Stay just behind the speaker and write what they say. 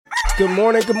Good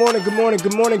morning, good morning, good morning,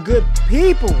 good morning, good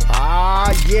people.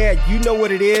 Yeah, you know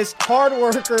what it is. Hard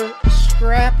worker,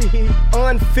 scrappy,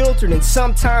 unfiltered, and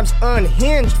sometimes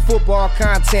unhinged football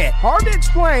content. Hard to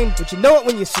explain, but you know it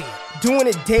when you see it. Doing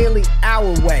it daily our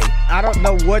way. I don't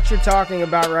know what you're talking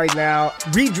about right now.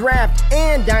 Redraft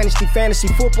and Dynasty Fantasy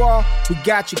Football, we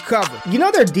got you covered. You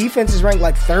know their defense is ranked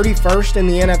like 31st in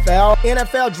the NFL?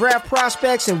 NFL draft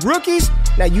prospects and rookies?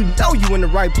 Now you know you in the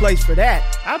right place for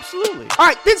that. Absolutely. All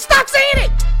right, then stop saying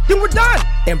it. Then we're done.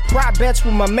 And prop bets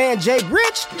with my man Jay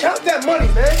Rich. Count that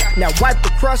money, man. Now wipe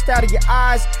the crust out of your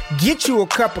eyes. Get you a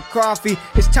cup of coffee.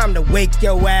 It's time to wake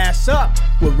your ass up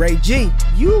with Ray G.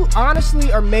 You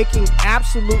honestly are making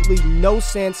absolutely no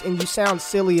sense and you sound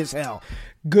silly as hell.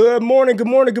 Good morning, good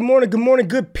morning, good morning, good morning,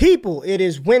 good people. It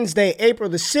is Wednesday, April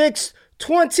the 6th.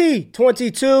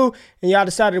 2022, and y'all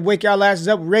decided to wake y'all asses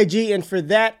up with Ray G, and for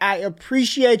that, I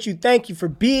appreciate you. Thank you for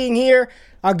being here.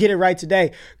 I'll get it right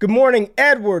today. Good morning,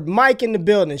 Edward, Mike in the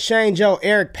building, Shane, Joe,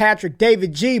 Eric, Patrick,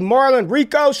 David G, Marlon,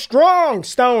 Rico,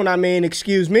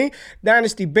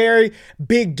 Dynasty Barry,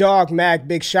 Big Dog, Mac,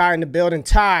 Big Shy in the building,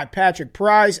 Ty, Patrick,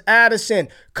 Price, Addison,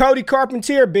 Cody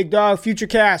Carpentier, Big Dog, Future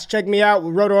Cast. Check me out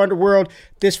with Roto Underworld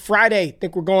this Friday. I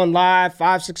think we're going live,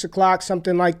 5, 6 o'clock,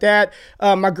 something like that.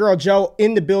 My girl Joe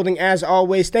in the building as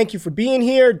always. Thank you for being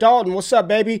here. Dalton, what's up,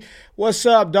 baby? What's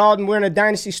up, Dalton? We're in a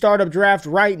Dynasty Startup Draft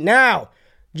right now.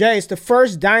 Jay, it's the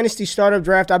first Dynasty Startup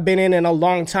Draft I've been in a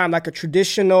long time, like a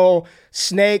traditional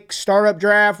snake startup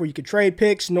draft where you could trade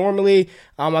picks. Normally,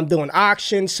 I'm doing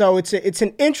auctions, so it's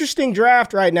an interesting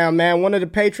draft right now, man. One of the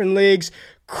patron leagues,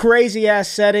 crazy-ass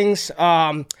settings.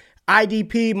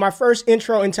 IDP, my first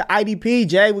intro into IDP,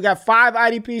 Jay. We got 5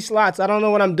 IDP slots. I don't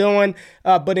know what I'm doing,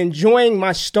 but enjoying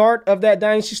my start of that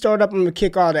Dynasty startup. I'm going to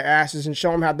kick all the asses and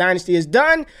show them how Dynasty is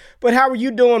done. But how are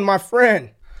you doing, my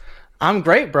friend? I'm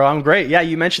great, bro. I'm great. Yeah,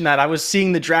 you mentioned that. I was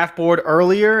seeing the draft board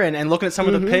earlier and looking at some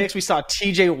of the picks. We saw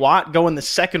TJ Watt go in the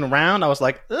second round. I was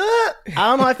like, I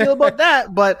don't know how I feel about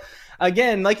that. But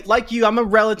again, like you, I'm a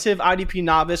relative IDP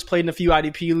novice, played in a few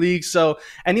IDP leagues. So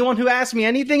anyone who asks me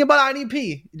anything about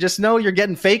IDP, just know you're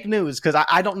getting fake news because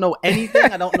I don't know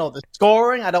anything. I don't know the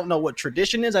scoring. I don't know what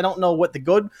tradition is. I don't know what the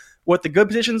good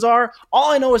positions are.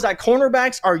 All I know is that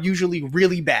cornerbacks are usually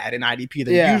really bad in IDP.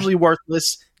 They're usually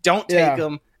worthless. Don't take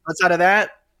them. Outside of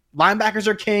that, linebackers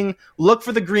are king. Look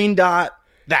for the green dot.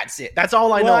 That's it. That's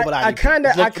all I know about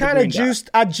IDP. I kind of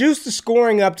juiced the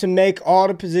scoring up to make all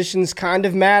the positions kind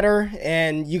of matter,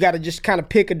 and you got to just kind of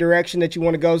pick a direction that you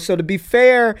want to go. So to be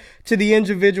fair to the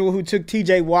individual who took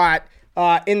TJ Watt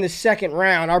in the second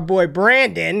round, our boy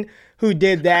Brandon, who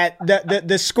did that,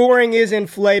 the scoring is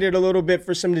inflated a little bit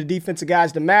for some of the defensive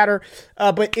guys to matter.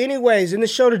 But anyways, in the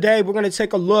show today, we're going to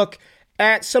take a look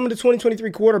at some of the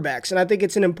 2023 quarterbacks. And I think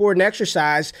it's an important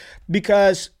exercise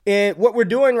because what we're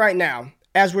doing right now,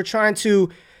 as we're trying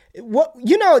to,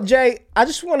 Jay, I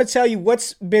just want to tell you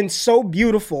what's been so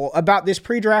beautiful about this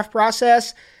pre-draft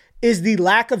process is the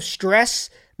lack of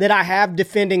stress that I have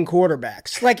defending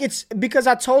quarterbacks. Like it's because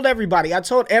I told everybody at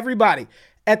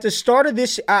the start of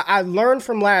this, I learned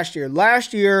from last year.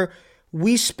 Last year,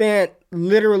 we spent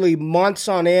literally months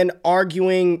on end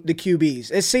arguing the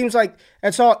QBs. It seems like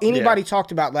that's all anybody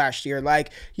talked about last year.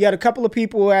 Like you had a couple of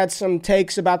people who had some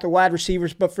takes about the wide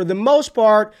receivers, but for the most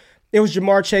part, it was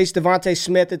Jamar Chase, Devontae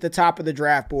Smith at the top of the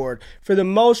draft board. For the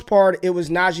most part, it was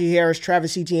Najee Harris,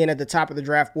 Travis Etienne at the top of the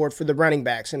draft board for the running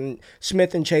backs and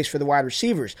Smith and Chase for the wide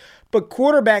receivers. But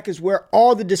quarterback is where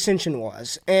all the dissension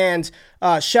was. And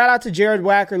shout out to Jared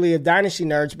Wackerly of Dynasty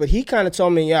Nerds, but he kind of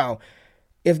told me,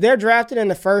 if they're drafted in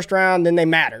the first round, then they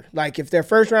matter. Like, if they're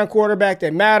first-round quarterback,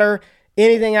 they matter.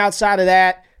 Anything outside of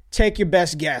that, take your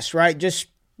best guess, right? Just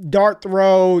dart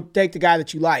throw, take the guy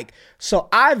that you like. So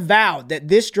I vowed that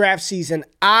this draft season,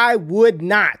 I would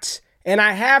not, and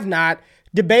I have not,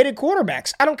 debated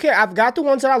quarterbacks. I don't care. I've got the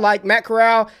ones that I like. Matt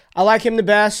Corral, I like him the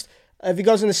best. If he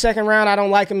goes in the second round, I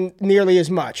don't like him nearly as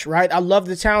much, right? I love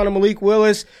the talent of Malik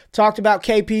Willis. Talked about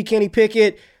KP, Kenny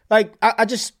Pickett. Like, I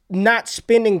just not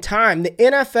spending time. The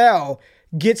NFL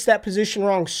gets that position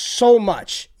wrong so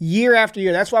much year after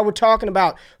year. That's why we're talking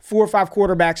about 4 or 5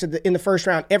 quarterbacks in the first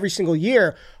round every single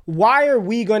year. Why are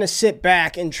we going to sit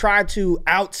back and try to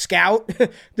out-scout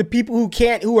the people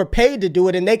who are paid to do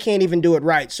it and they can't even do it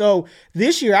right? So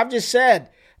this year, I've just said,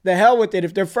 the hell with it.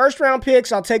 If they're first-round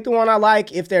picks, I'll take the one I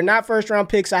like. If they're not first-round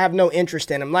picks, I have no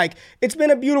interest in them. Like, it's been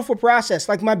a beautiful process.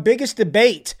 Like, the biggest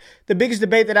debate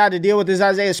that I had to deal with is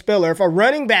Isaiah Spiller. If a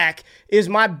running back is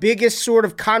my biggest sort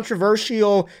of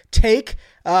controversial take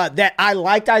that I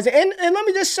liked Isaiah, and let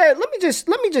me just say, let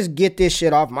me just get this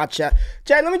shit off my chest.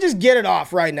 Jay, let me just get it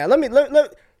off right now.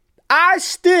 I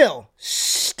still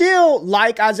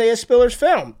like Isaiah Spiller's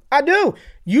film. I do.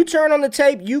 You turn on the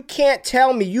tape, you can't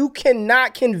tell me, you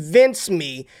cannot convince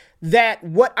me that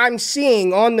what I'm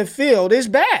seeing on the field is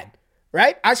bad,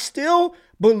 right? I still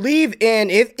believe in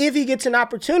if he gets an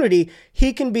opportunity,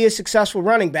 he can be a successful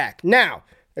running back. Now,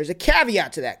 there's a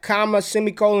caveat to that, comma,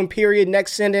 semicolon, period,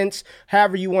 next sentence,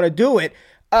 however you want to do it.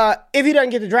 If he doesn't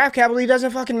get the draft capital, he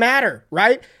doesn't fucking matter,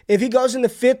 right? If he goes in the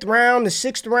 5th round, the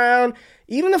 6th round,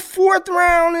 even the 4th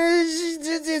round,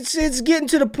 it's getting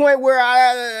to the point where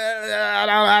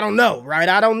I don't know, right?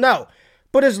 I don't know.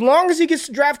 But as long as he gets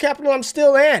the draft capital, I'm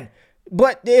still in.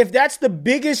 But if that's the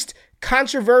biggest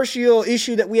controversial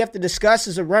issue that we have to discuss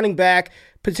as a running back,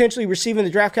 potentially receiving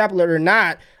the draft capital or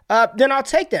not, then I'll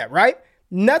take that, right?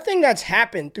 Nothing that's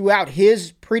happened throughout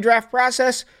his pre-draft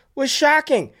process was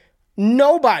shocking.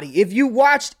 Nobody, if you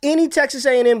watched any Texas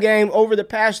A&M game over the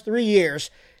past 3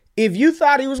 years, if you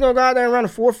thought he was going to go out there and run a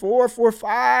 4.4,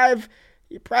 4.5,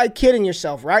 you're probably kidding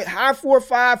yourself, right? High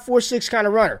 4.5, 4.6 kind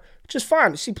of runner, which is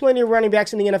fine. You see plenty of running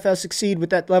backs in the NFL succeed with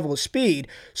that level of speed.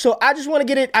 So I just want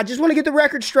to get the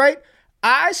record straight.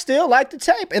 I still like the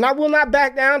tape, and I will not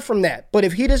back down from that. But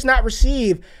if he does not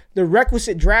receive the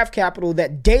requisite draft capital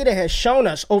that data has shown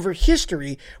us over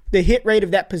history, the hit rate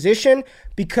of that position,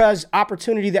 because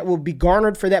opportunity that will be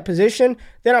garnered for that position,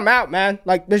 then I'm out, man.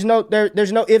 Like, there's no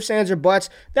ifs, ands, or buts.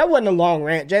 That wasn't a long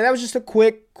rant, Jay. That was just a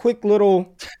quick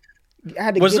little...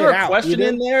 Was there a question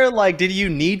in there? Like, did you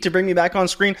need to bring me back on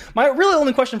screen? My really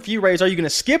only question for you, Ray, is are you going to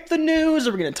skip the news?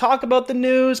 Are we going to talk about the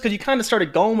news? Because you kind of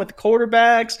started going with the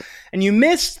quarterbacks, and you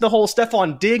missed the whole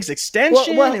Stephon Diggs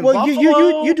extension. Well,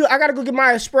 you do. I got to go get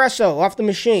my espresso off the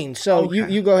machine. So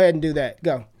okay. You go ahead and do that.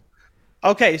 Go.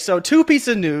 Okay, so 2 pieces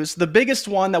of news. The biggest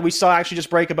one that we saw actually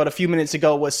just break about a few minutes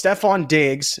ago was Stephon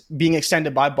Diggs being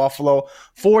extended by Buffalo.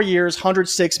 4 years,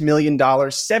 $106 million,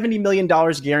 $70 million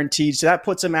guaranteed. So that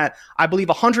puts him at, I believe,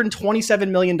 $127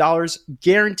 million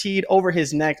guaranteed over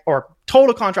his next, or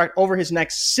total contract over his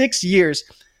next 6 years.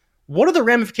 What are the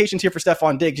ramifications here for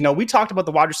Stephon Diggs? You know, we talked about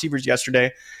the wide receivers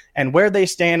yesterday and where they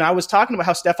stand. I was talking about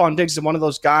how Stephon Diggs is one of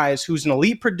those guys who's an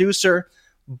elite producer,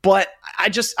 but I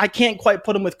can't quite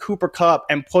put him with Cooper Kupp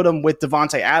and put him with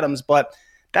Devontae Adams. But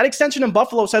that extension in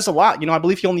Buffalo says a lot. You know, I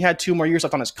believe he only had 2 more years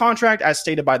left on his contract, as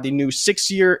stated by the new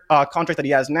 6-year contract that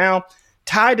he has now.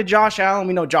 Tied to Josh Allen.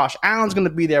 We know Josh Allen's going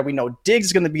to be there. We know Diggs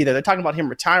is going to be there. They're talking about him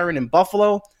retiring in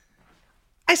Buffalo.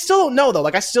 I still don't know, though.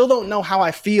 Like, I still don't know how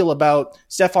I feel about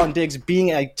Stephon Diggs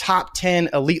being a top 10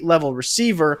 elite level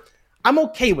receiver. I'm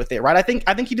okay with it, right? I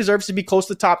think he deserves to be close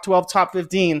to the top 12, top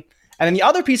 15. And then the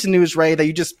other piece of news, Ray, that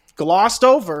you just glossed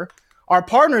over, our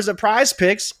partners at Prize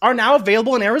Picks are now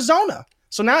available in Arizona.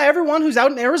 So now everyone who's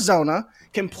out in Arizona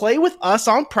can play with us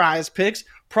on Prize Picks.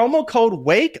 Promo code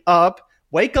WAKE UP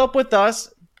with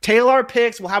us, tailor our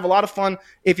picks. We'll have a lot of fun.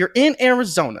 If you're in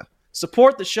Arizona,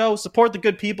 support the show, support the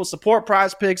good people, support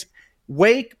Prize Picks.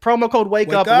 Promo code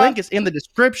WAKE UP. Link is in the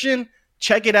description.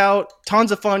 Check it out.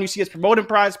 Tons of fun. You see us promoting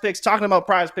Prize Picks, talking about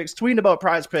Prize Picks, tweeting about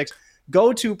Prize Picks.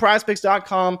 Go to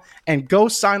prizepicks.com and go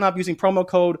sign up using promo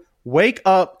code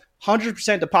WAKEUP.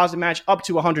 100% deposit match up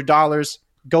to $100.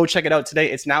 Go check it out today.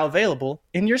 It's now available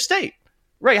in your state.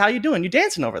 Ray, how you doing? You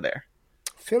dancing over there?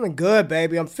 Feeling good,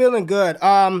 baby. I'm feeling good.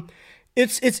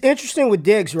 It's interesting with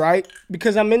Diggs, right?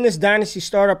 Because I'm in this Dynasty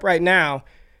startup right now,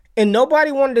 and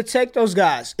nobody wanted to take those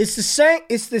guys. It's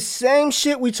the same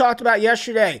shit we talked about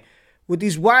yesterday with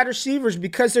these wide receivers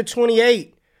because they're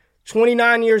 28,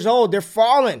 29 years old. They're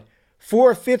falling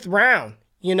for a 5th round,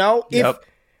 you know? Yep.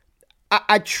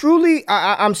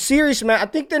 I'm serious, man. I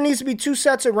think there needs to be 2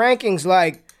 sets of rankings,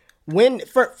 like when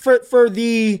for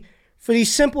the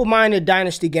simple-minded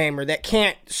Dynasty gamer that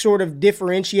can't sort of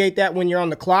differentiate that when you're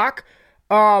on the clock.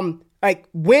 Like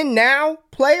win now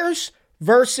players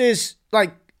versus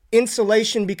like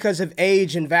insulation because of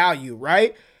age and value,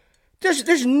 right?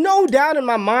 There's no doubt in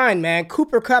my mind, man,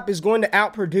 Cooper Kupp is going to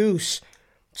outproduce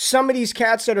some of these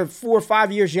cats that are 4 or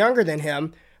 5 years younger than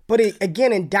him. But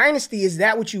again, in Dynasty, is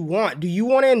that what you want? Do you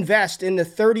want to invest in the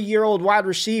 30-year-old wide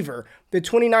receiver, the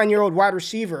 29-year-old wide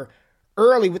receiver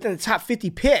early within the top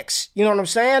 50 picks? You know what I'm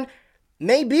saying?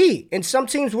 Maybe. And some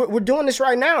teams, we're doing this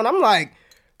right now. And I'm like,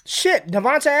 shit,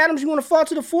 Devontae Adams, you want to fall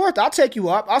to the 4th? I'll take you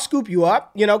up. I'll scoop you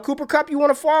up. You know, Cooper Kupp, you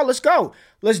want to fall? Let's go.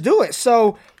 Let's do it.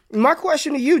 So my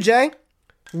question to you, Jay,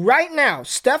 right now,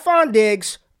 Stephon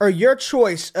Diggs or your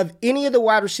choice of any of the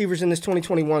wide receivers in this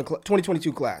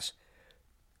 2022 class?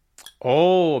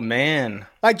 Oh man,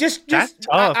 like just that's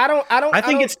tough. I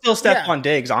think it's still Stephon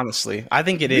Diggs. Honestly, I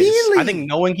think it is. Really? I think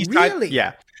knowing he's tied,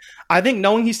 I think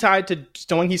knowing he's tied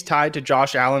to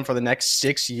Josh Allen for the next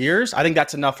 6 years, I think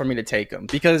that's enough for me to take him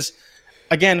because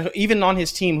again, even on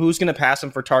his team, who's going to pass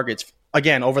him for targets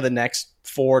again over the next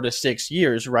 4 to 6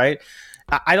 years, right?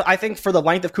 I think for the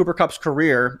length of Cooper Kupp's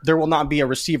career, there will not be a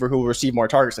receiver who will receive more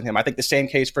targets than him. I think the same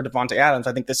case for Devontae Adams.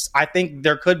 I think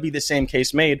there could be the same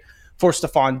case made for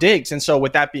Stephon Diggs. And so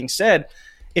with that being said,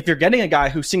 if you're getting a guy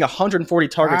who's seeing 140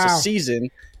 targets a season,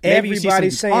 maybe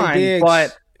everybody's saying Diggs.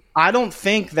 But I don't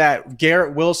think that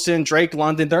Garrett Wilson, Drake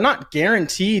London, they're not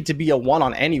guaranteed to be a one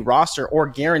on any roster or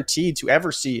guaranteed to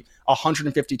ever see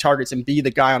 150 targets and be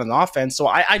the guy on an offense. So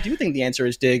I do think the answer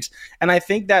is Diggs. And I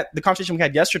think that the conversation we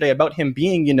had yesterday about him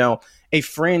being, a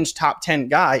fringe top 10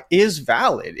 guy is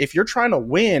valid. If you're trying to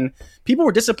win, people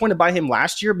were disappointed by him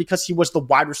last year because he was the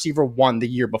wide receiver 1 the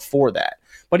year before that.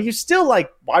 But he was still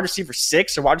like wide receiver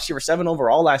 6 or wide receiver 7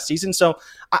 overall last season. So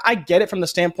I get it from the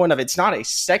standpoint of it's not a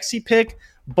sexy pick,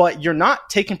 but you're not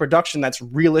taking production that's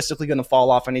realistically going to fall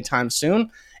off anytime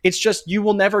soon. It's just you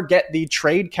will never get the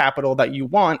trade capital that you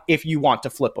want if you want to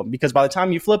flip him, because by the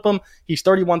time you flip him, he's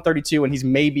 31-32 and he's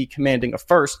maybe commanding a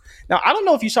first. Now, I don't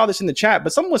know if you saw this in the chat,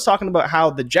 but someone was talking about how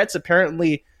the Jets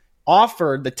apparently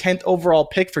offered the 10th overall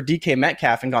pick for DK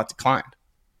Metcalf and got declined.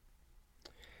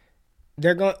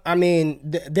 They're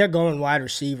going wide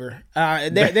receiver.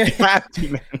 They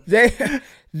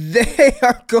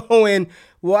are going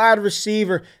wide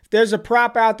receiver. If there's a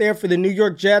prop out there for the New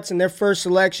York Jets and their first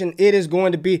selection, it is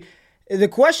going to be. The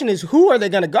question is, who are they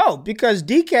going to go? Because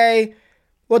DK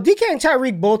and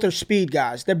Tyreek both are speed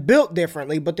guys. They're built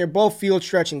differently, but they're both field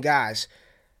stretching guys.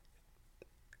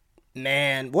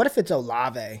 Man, what if it's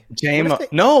Olave?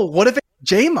 What if it's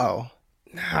J-Mo?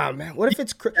 Nah, man. What if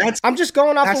it's... I'm just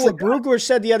going off of what Brugler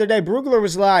said the other day. Brugler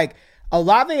was like,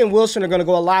 Olave and Wilson are going to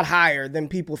go a lot higher than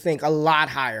people think. A lot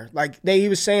higher. Like, he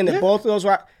was saying that both of those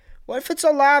were... What if it's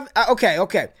Olave?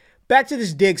 Okay. Back to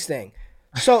this Diggs thing.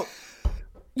 So,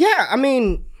 yeah, I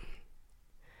mean...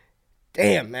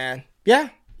 Damn, man.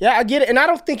 Yeah, I get it. And I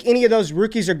don't think any of those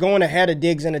rookies are going ahead of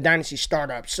Diggs in a Dynasty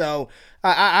startup. So,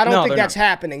 I don't think that's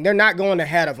happening. They're not going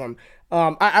ahead of him.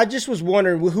 I just was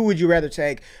wondering, who would you rather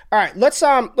take? All right, let's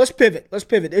pivot.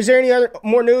 Is there any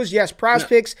more news? Yes, Prize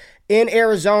Picks in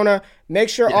Arizona. Make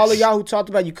sure all of y'all who talked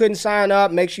about you couldn't sign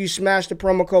up, make sure you smash the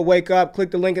promo code Wake Up.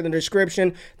 Click the link in the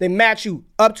description. They match you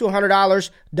up to $100,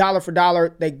 dollar for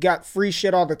dollar. They got free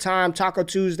shit all the time. Taco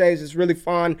Tuesdays is really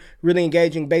fun, really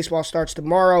engaging. Baseball starts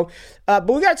tomorrow. But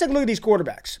we got to take a look at these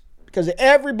quarterbacks because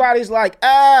everybody's like,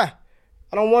 I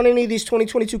don't want any of these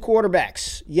 2022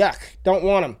 quarterbacks. Yuck, don't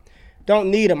want them.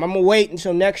 Don't need them. I'm going to wait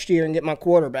until next year and get my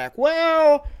quarterback.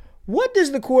 Well, what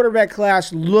does the quarterback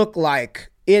class look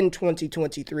like in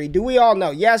 2023? Do we all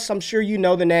know? Yes, I'm sure you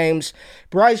know the names.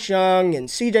 Bryce Young and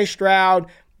C.J. Stroud.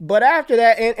 But after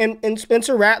that, and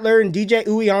Spencer Rattler and DJ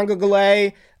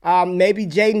Uiagalelei, maybe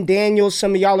Jaden Daniels,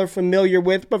 some of y'all are familiar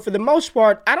with. But for the most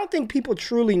part, I don't think people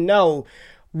truly know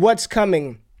what's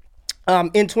coming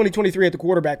in 2023 at the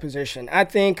quarterback position. I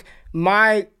think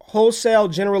my wholesale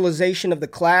generalization of the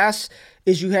class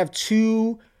is you have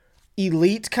 2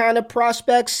 elite kind of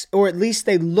prospects, or at least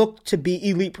they look to be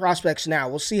elite prospects now.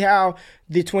 We'll see how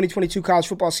the 2022 college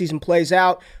football season plays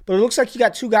out, but it looks like you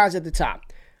got 2 guys at the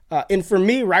top. And for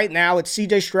me right now, it's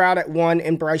C.J. Stroud at 1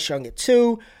 and Bryce Young at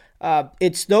 2.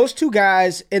 It's those 2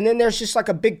 guys, and then there's just like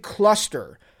a big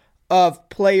cluster of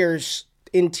players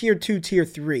in tier 2, tier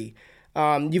 3.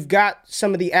 You've got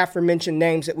some of the aforementioned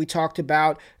names that we talked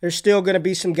about. There's still going to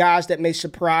be some guys that may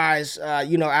surprise,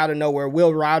 out of nowhere.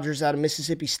 Will Rogers out of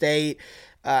Mississippi State.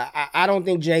 I don't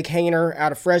think Jake Haener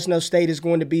out of Fresno State is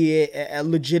going to be a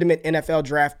legitimate NFL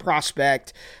draft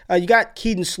prospect. You got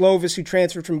Keaton Slovis, who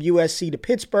transferred from USC to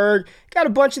Pittsburgh. Got a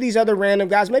bunch of these other random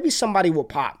guys. Maybe somebody will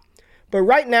pop. But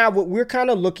right now, what we're kind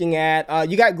of looking at,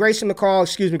 you got Grayson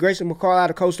McCall out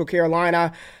of Coastal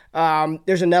Carolina.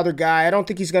 There's another guy. I don't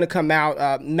think he's going to come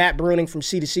out. Matt Bruning from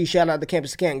C2C. Shout out to the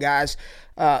Campus to Canton guys.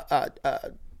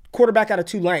 Quarterback out of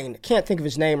Tulane. Can't think of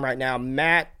his name right now.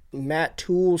 Matt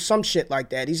Toole, some shit like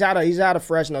that. He's out of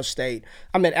Fresno State.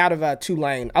 Out of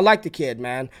Tulane. I like the kid,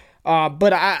 man.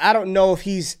 But I don't know if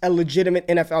he's a legitimate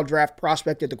NFL draft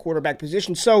prospect at the quarterback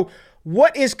position. So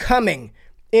what is coming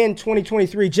in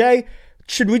 2023? Jay,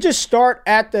 should we just start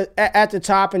at the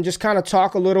top and just kind of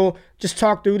talk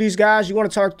through these guys? You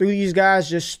want to talk through these guys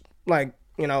just like,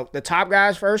 the top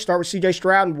guys first? Start with C.J.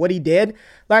 Stroud and what he did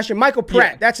last year. Michael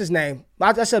Pratt, That's his name.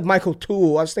 I said Michael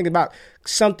Toole. I was thinking about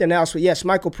something else, but yes,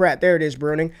 Michael Pratt. There it is,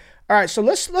 Bruning. All right, so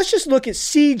let's just look at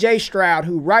C.J. Stroud,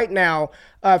 who right now,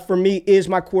 for me, is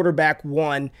my quarterback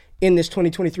 1 in this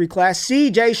 2023 class.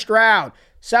 C.J. Stroud,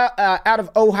 out of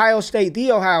Ohio State,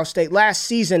 last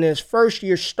season in his first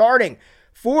year starting,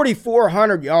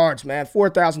 4,400 yards, man.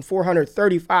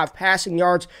 4,435 passing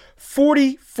yards,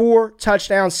 44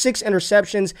 touchdowns, 6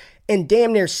 interceptions, and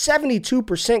damn near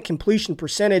 72% completion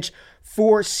percentage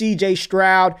for C.J.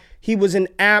 Stroud. He was an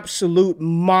absolute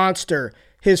monster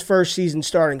his first season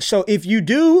starting. So if you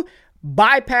do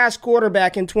bypass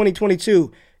quarterback in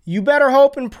 2022, you better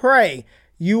hope and pray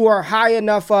you are high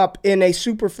enough up in a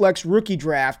Superflex rookie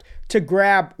draft to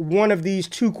grab one of these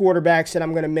 2 quarterbacks that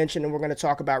I'm going to mention and we're going to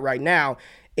talk about right now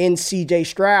in C.J.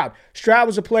 Stroud. Stroud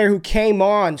was a player who came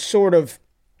on sort of,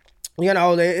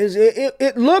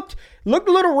 it looked a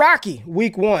little rocky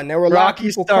week 1. There were a lot of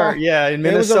people start, in Minnesota.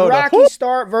 It was a rocky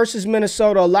start versus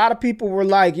Minnesota. A lot of people were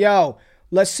like, yo,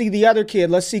 let's see the other kid.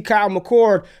 Let's see Kyle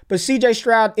McCord. But C.J.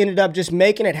 Stroud ended up just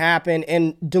making it happen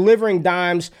and delivering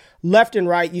dimes left and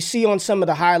right. You see on some of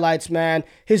the highlights, man,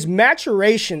 his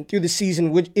maturation through the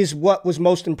season, which is what was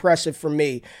most impressive for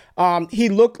me. He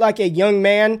looked like a young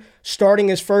man starting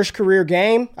his first career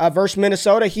game versus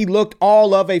Minnesota. He looked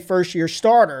all of a first-year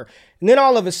starter. And then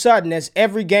all of a sudden, as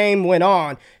every game went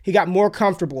on, he got more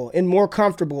comfortable and more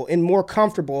comfortable and more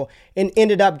comfortable and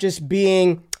ended up just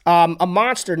being a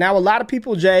monster. Now, a lot of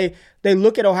people, Jay, they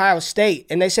look at Ohio State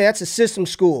and they say that's a system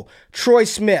school. Troy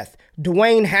Smith,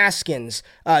 Dwayne Haskins,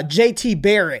 J.T.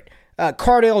 Barrett,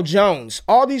 Cardale Jones.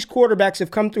 All these quarterbacks have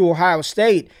come through Ohio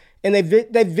State, and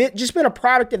they've just been a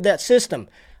product of that system.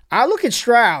 I look at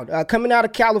Stroud, coming out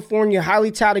of California,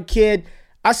 highly touted kid.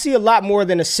 I see a lot more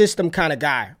than a system kind of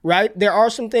guy, right? There are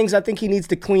some things I think he needs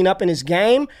to clean up in his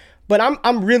game, but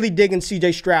I'm really digging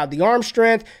C.J. Stroud. The arm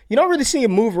strength, you don't really see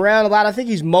him move around a lot. I think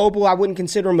he's mobile. I wouldn't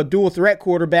consider him a dual threat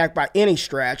quarterback by any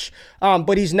stretch,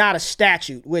 but he's not a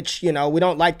statute, which, we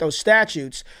don't like those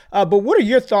statutes. But what are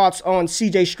your thoughts on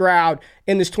C.J. Stroud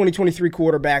in this 2023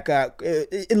 quarterback,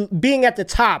 being at the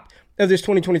top of this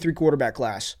 2023 quarterback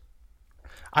class?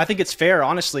 I think it's fair,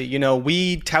 honestly.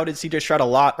 We touted C.J. Stroud a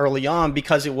lot early on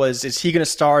because it was, is he going to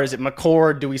start? Is it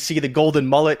McCord? Do we see the golden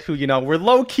mullet who, we're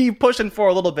low-key pushing for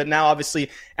a little bit now, obviously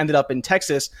ended up in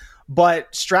Texas.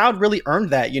 But Stroud really earned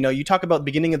that. You talk about the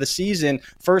beginning of the season,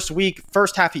 first week,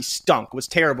 first half he stunk, was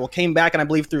terrible. Came back and I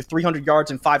believe threw 300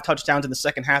 yards and 5 touchdowns in the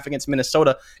second half against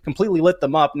Minnesota, completely lit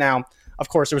them up. Now, of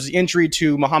course, there was the injury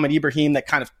to Muhammad Ibrahim that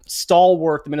kind of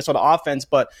stalwart the Minnesota offense,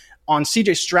 but on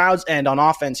C.J. Stroud's end on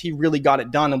offense, he really got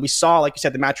it done. And we saw, like you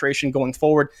said, the maturation going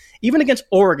forward. Even against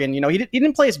Oregon, he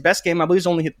didn't play his best game. I believe it was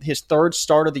only his 3rd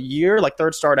start of the year, like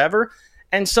 3rd start ever.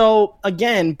 And so,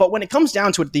 again, but when it comes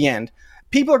down to it at the end,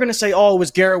 people are going to say, oh, it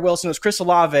was Garrett Wilson, it was Chris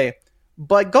Olave.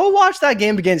 But go watch that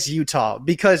game against Utah,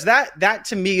 because that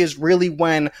to me is really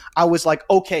when I was like,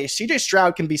 okay, C.J.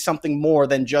 Stroud can be something more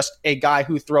than just a guy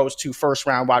who throws to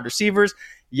first-round wide receivers.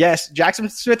 Yes, Jackson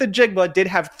Smith-Njigba did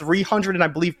have 300 and I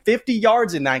believe 50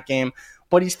 yards in that game,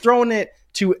 but he's throwing it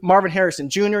to Marvin Harrison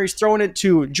Jr., he's throwing it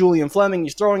to Julian Fleming,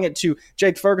 he's throwing it to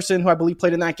Jake Ferguson, who I believe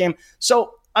played in that game.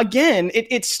 So again,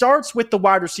 it starts with the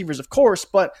wide receivers, of course,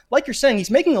 but like you're saying, he's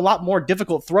making a lot more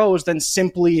difficult throws than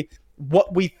simply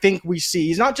what we think we see.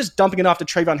 He's not just dumping it off to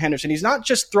Trayvon Henderson. He's not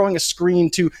just throwing a screen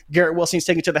to Garrett Wilson. He's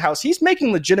taking it to the house. He's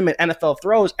making legitimate NFL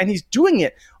throws, and he's doing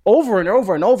it over and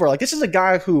over and over. Like, this is a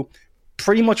guy who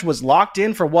pretty much was locked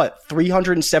in for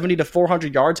 370 to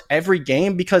 400 yards every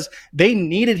game because they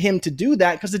needed him to do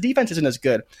that because the defense isn't as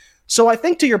good. So I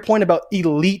think to your point about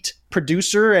elite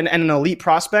producer and an elite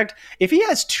prospect, if he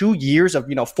has 2 years of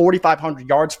 4,500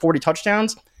 yards, 40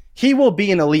 touchdowns, he will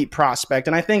be an elite prospect.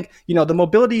 And I think the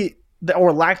mobility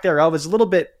or lack thereof is a little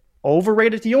bit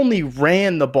overrated. He only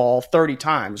ran the ball 30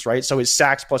 times, right? So his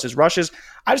sacks plus his rushes.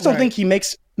 I just don't think he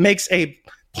makes a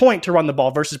point to run the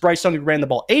ball versus Bryce Young, who ran the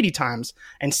ball 80 times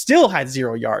and still had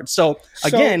 0 yards. So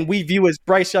again, we view as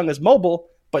Bryce Young as mobile,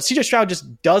 but C.J. Stroud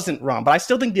just doesn't run. But I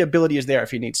still think the ability is there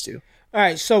if he needs to. All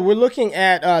right, so we're looking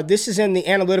at this is in the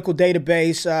analytical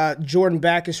database. Jordan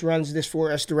Backus runs this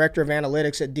for us, director of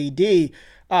analytics at DD.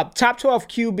 Top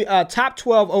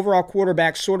 12 overall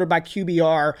quarterbacks sorted by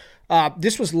QBR.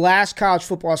 This was last college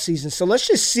football season. So let's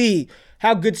just see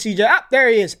how good CJ. There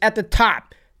he is at the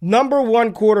top. Number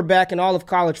 1 quarterback in all of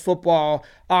college football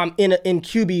in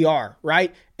QBR,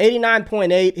 right?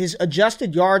 89.8. His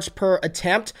adjusted yards per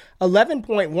attempt,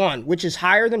 11.1, which is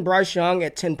higher than Bryce Young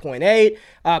at 10.8.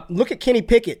 Look at Kenny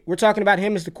Pickett. We're talking about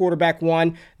him as the quarterback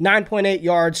 1, 9.8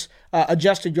 yards,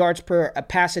 adjusted yards per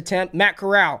pass attempt. Matt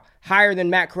Corral, higher than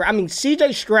Matt Corral. I mean,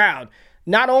 C.J. Stroud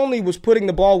not only was putting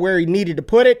the ball where he needed to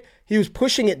put it, he was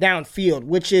pushing it downfield,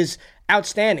 which is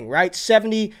outstanding, right?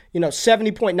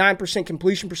 70.9%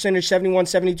 completion percentage,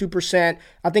 72%.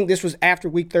 I think this was after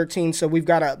week 13, so we've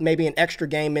got maybe an extra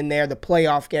game in there, the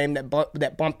playoff game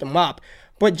that bumped them up.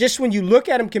 But just when you look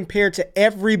at him compared to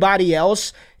everybody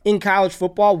else in college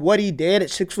football, what he did at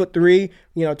 6'3",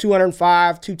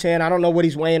 205, 210. I don't know what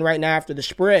he's weighing right now after the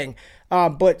spring.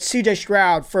 But C.J.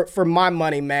 Stroud, for my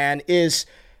money, man,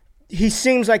 he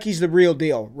seems like he's the real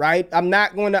deal, right? I'm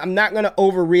not going to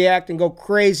overreact and go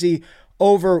crazy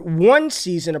over one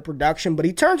season of production, but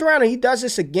he turns around and he does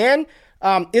this again.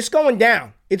 It's going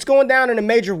down. It's going down in a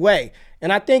major way.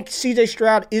 And I think C.J.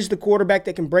 Stroud is the quarterback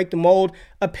that can break the mold.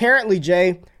 Apparently,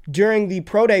 Jay, during the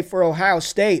pro day for Ohio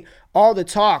State, all the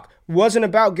talk wasn't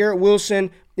about Garrett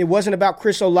Wilson. It wasn't about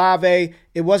Chris Olave.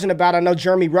 It wasn't about, I know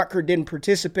Jeremy Ruckert didn't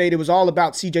participate. It was all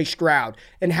about C.J. Stroud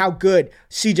and how good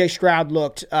C.J. Stroud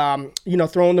looked,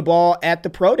 throwing the ball at the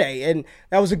pro day. And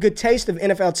that was a good taste of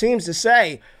NFL teams to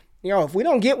say, if we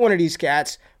don't get one of these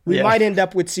cats, we might end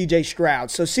up with C.J. Stroud.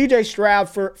 So C.J. Stroud,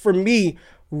 for me,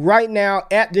 right now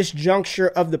at this juncture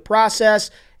of the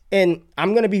process, and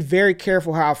I'm going to be very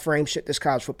careful how I frame shit this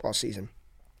college football season.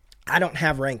 I don't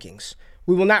have rankings.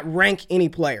 We will not rank any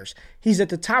players. He's at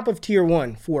the top of tier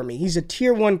 1 for me. He's a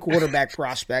tier 1 quarterback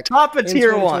prospect. Top of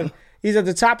tier 1. He's at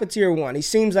the top of tier 1. He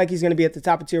seems like he's going to be at the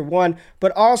top of tier 1,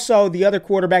 but also the other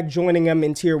quarterback joining him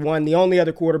in tier 1, the only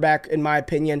other quarterback, in my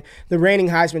opinion, the reigning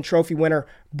Heisman Trophy winner,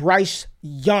 Bryce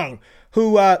Young,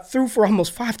 who threw for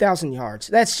almost 5,000 yards.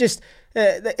 That's just,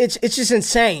 it's just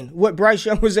insane what Bryce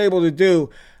Young was able to do.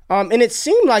 And it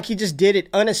seemed like he just did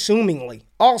it unassumingly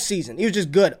all season. He was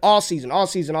just good all season.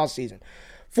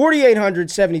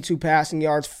 4,872 passing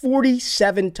yards,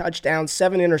 47 touchdowns,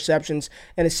 7 interceptions,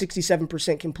 and a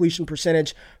 67% completion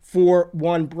percentage for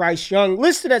one Bryce Young.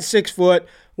 Listed at 6 foot,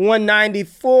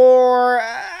 194.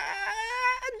 I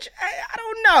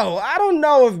don't know. I don't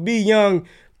know if B. Young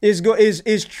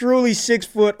is truly 6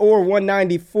 foot or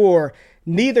 194.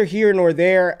 Neither here nor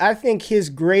there. I think his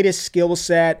greatest skill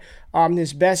set,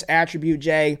 his best attribute,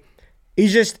 Jay,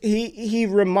 he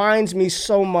reminds me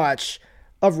so much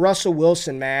of Russell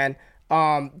Wilson, man.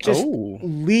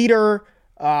 Leader,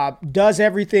 does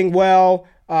everything well.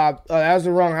 That was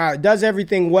the wrong highlight. Does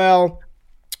everything well.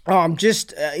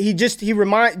 He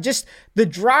reminds the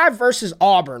drive versus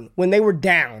Auburn when they were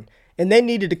down and they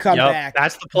needed to come back.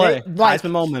 That's the play.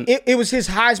 Heisman moment. It was his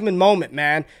Heisman moment,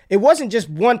 man. It wasn't just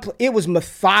one play. It was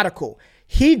methodical.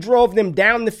 He drove them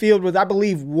down the field with, I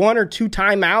believe, 1 or 2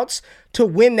 timeouts to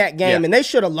win that game, and they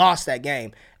should have lost that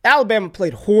game. Alabama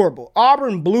played horrible.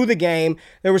 Auburn blew the game.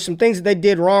 There were some things that they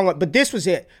did wrong, but this was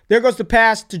it. There goes the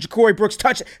pass to Ja'Cory Brooks.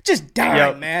 Touch it. Just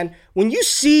dime, man. When you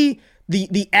see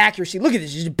the accuracy, look at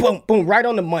this. Just boom, boom, right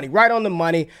on the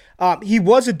money, He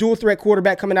was a dual-threat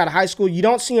quarterback coming out of high school. You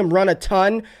don't see him run a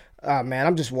ton. Man,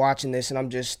 I'm just watching this, and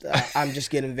I'm just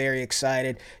getting very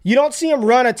excited. You don't see him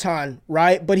run a ton,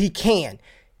 right? But he can.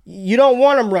 You don't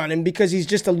want him running because he's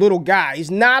just a little guy.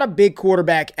 He's not a big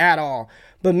quarterback at all.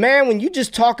 But, man, when you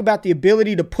just talk about the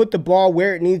ability to put the ball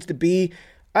where it needs to be,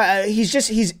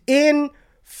 he's in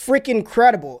freaking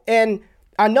credible. And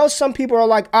I know some people are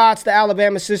like, it's the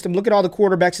Alabama system. Look at all the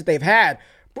quarterbacks that they've had.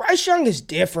 Bryce Young is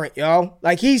different, yo.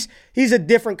 Like, he's a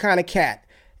different kind of cat.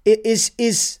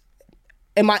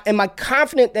 Am I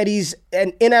confident that he's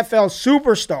an NFL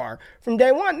superstar from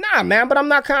day one? Nah, man, but I'm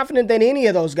not confident that any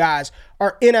of those guys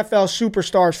are NFL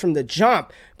superstars from the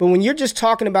jump. But when you're just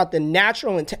talking about the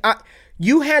natural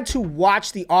you had to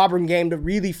watch the Auburn game to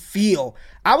really feel.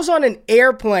 I was on an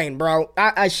airplane, bro.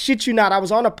 I shit you not. I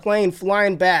was on a plane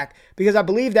flying back because I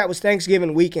believe that was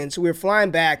Thanksgiving weekend. So we were flying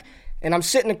back, and I'm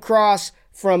sitting across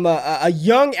from a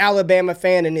young Alabama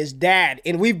fan and his dad,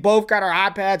 and we've both got our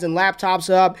iPads and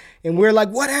laptops up, and we're like,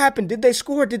 what happened? Did they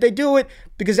score? Did they do it?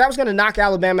 Because that was going to knock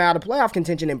Alabama out of playoff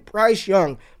contention, and Bryce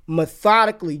Young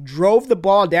methodically drove the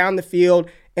ball down the field,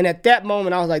 and at that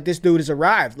moment, I was like, this dude has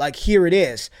arrived. Like, here it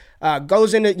is.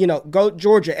 Goes into, go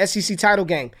Georgia, SEC title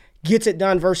game, gets it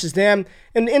done versus them.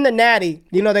 And in the Natty,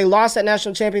 they lost that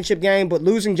national championship game, but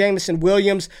losing Jamison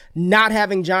Williams, not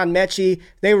having John Mechie,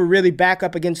 they were really back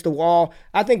up against the wall.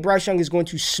 I think Bryce Young is going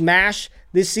to smash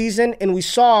this season. And we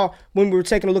saw when we were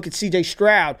taking a look at C.J.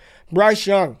 Stroud, Bryce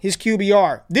Young, his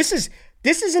QBR.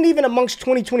 This isn't even amongst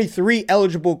 2023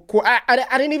 eligible. I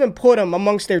didn't even put him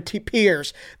amongst their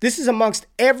peers. This is amongst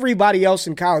everybody else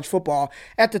in college football.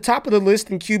 At the top of the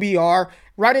list in QBR,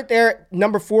 right at there,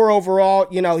 number 4 overall.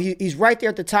 He's right there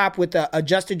at the top with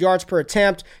adjusted yards per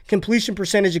attempt, completion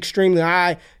percentage extremely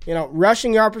high.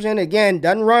 Rushing yard percentage, again,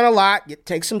 doesn't run a lot,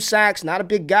 takes some sacks, not a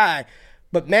big guy.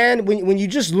 But, man, when you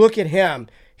just look at him,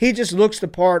 he just looks the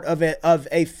part of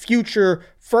a future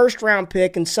first-round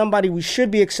pick and somebody we should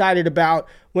be excited about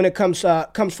when it comes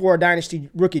for our Dynasty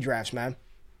rookie drafts, man.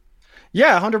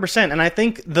 Yeah, 100%. And I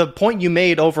think the point you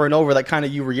made over and over that kind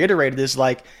of you reiterated is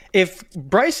like, if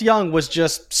Bryce Young was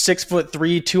just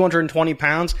 6'3", 220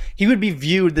 pounds, he would be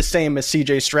viewed the same as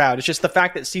CJ Stroud. It's just the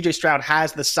fact that CJ Stroud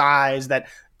has the size that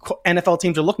NFL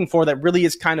teams are looking for that really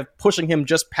is kind of pushing him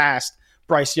just past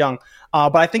Bryce Young.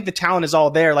 But I think the talent is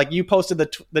all there. Like you posted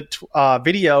the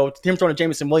video, him throwing to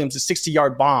Jameson Williams, a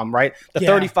 60-yard bomb, right? The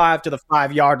 35 to the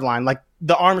 5-yard line. Like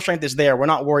the arm strength is there. We're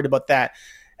not worried about that.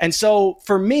 And so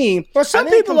for me, well, some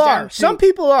people are. Some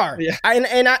people are. Yeah.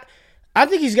 I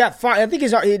think he's got fine. I think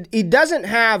he doesn't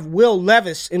have Will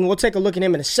Levis, and we'll take a look at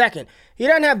him in a second. He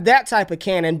doesn't have that type of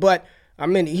cannon, but I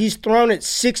mean, he's thrown it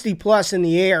 60 plus in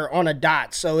the air on a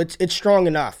dot, so it's strong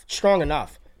enough. Strong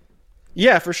enough.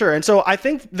 Yeah, for sure. And so I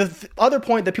think the other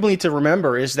point that people need to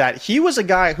remember is that he was a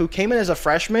guy who came in as a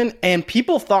freshman and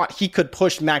people thought he could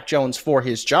push Mac Jones for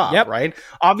his job, right?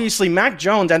 Obviously, Mac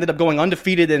Jones ended up going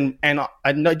undefeated and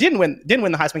didn't win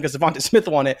the Heisman because Devonta Smith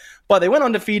won it, but they went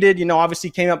undefeated, obviously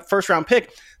came up first round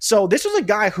pick. So this was a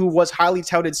guy who was highly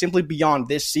touted simply beyond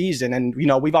this season. And,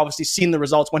 we've obviously seen the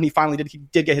results when he finally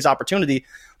did get his opportunity.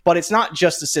 But it's not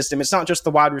just the system. It's not just the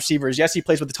wide receivers. Yes, he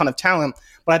plays with a ton of talent,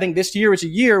 but I think this year is a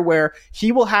year where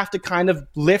he will have to kind of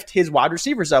lift his wide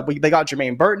receivers up. They got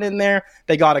Jermaine Burton in there.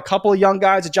 They got a couple of young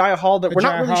guys, Agiye Hall, that we're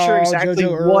not really sure exactly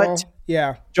what.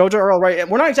 Yeah. JoJo Earl, right?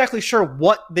 And we're not exactly sure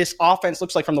what this offense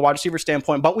looks like from the wide receiver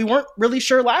standpoint, but we weren't really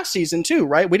sure last season too,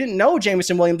 right? We didn't know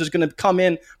Jameson Williams was going to come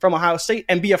in from Ohio State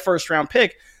and be a first-round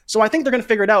pick. So I think they're going to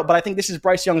figure it out, but I think this is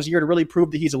Bryce Young's year to really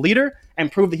prove that he's a leader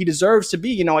and prove that he deserves to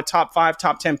be, a top 5,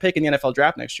 top 10 pick in the NFL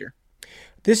draft next year.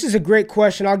 This is a great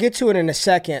question. I'll get to it in a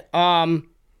second.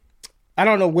 I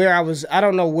don't know where I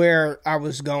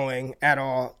was going at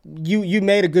all. You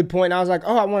made a good point. And I was like,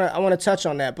 I want to touch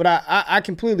on that, but I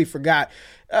completely forgot.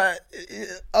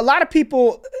 A lot of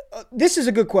people. This is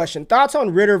a good question. Thoughts on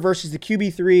Ritter versus the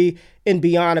QB3 and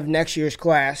beyond of next year's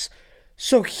class.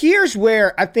 So here's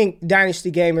where I think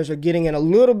Dynasty gamers are getting in a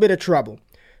little bit of trouble.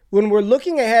 When we're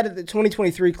looking ahead at the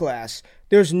 2023 class,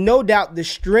 there's no doubt the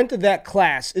strength of that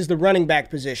class is the running back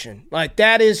position. Like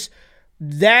that is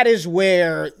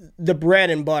where the bread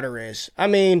and butter is. I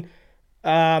mean,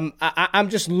 I'm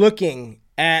just looking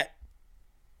at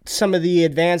some of the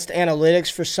advanced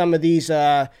analytics for some of these.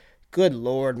 Good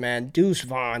Lord, man, Deuce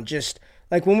Vaughn just.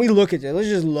 Like, when we look at this, let's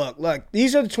just look. Look,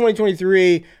 these are the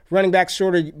 2023 running backs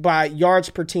sorted by yards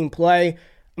per team play.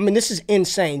 I mean, this is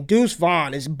insane. Deuce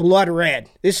Vaughn is blood red.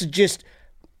 This is just,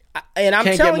 and I'm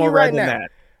telling you right now,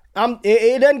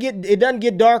 it doesn't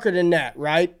get darker than that,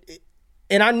 right?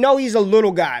 And I know he's a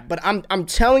little guy, but I'm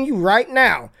telling you right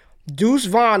now, Deuce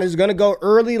Vaughn is going to go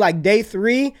early, like day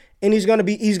 3, and he's going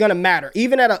to matter.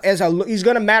 Even he's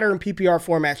going to matter in PPR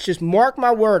formats. Just mark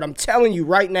my word. I'm telling you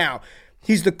right now.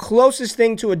 He's the closest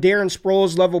thing to a Darren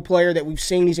Sproles level player that we've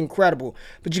seen. He's incredible.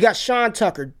 But you got Sean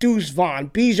Tucker, Deuce Vaughn,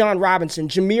 Bijan Robinson,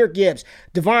 Jahmyr Gibbs,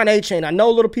 Devon Achane. I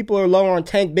know a little people are lower on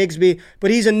Tank Bigsby,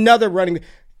 but he's another running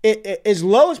back. As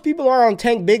low as people are on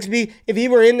Tank Bigsby, if he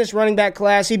were in this running back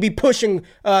class, he'd be pushing,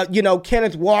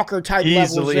 Kenneth Walker type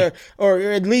easily. levels, or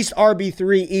at least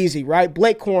RB3 easy, right?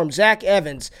 Blake Corum, Zach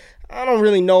Evans. I don't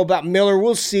really know about Miller.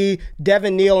 We'll see.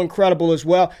 Devin Neal, incredible as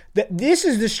well. This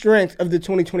is the strength of the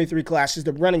 2023 class, is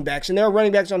the running backs. And there are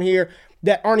running backs on here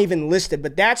that aren't even listed,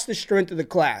 but that's the strength of the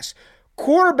class.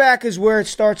 Quarterback is where it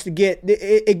starts to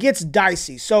it gets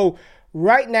dicey. So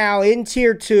right now in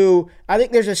Tier 2, I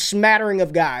think there's a smattering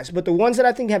of guys, but the ones that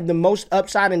I think have the most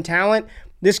upside and talent,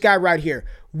 this guy right here,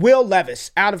 Will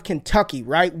Levis out of Kentucky,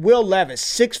 right? Will Levis,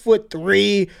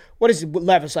 6'3". What is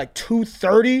Levis, like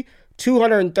 230?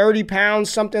 230 pounds,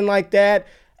 something like that.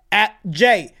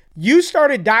 Jay, you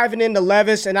started diving into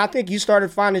Levis, and I think you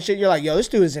started finding shit. You're like, yo, this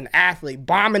dude is an athlete.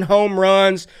 Bombing home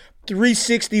runs,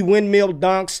 360 windmill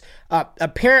dunks.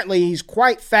 Apparently, he's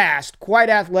quite fast, quite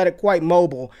athletic, quite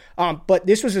mobile. But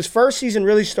this was his first season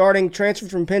really starting. Transferred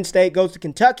from Penn State, goes to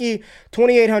Kentucky,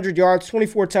 2,800 yards,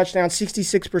 24 touchdowns,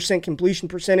 66% completion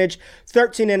percentage,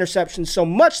 13 interceptions. So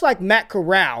much like Matt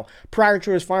Corral prior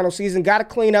to his final season, got to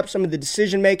clean up some of the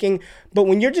decision-making. But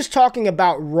when you're just talking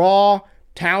about raw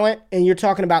talent and you're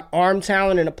talking about arm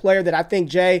talent and a player that I think,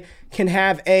 Jay, can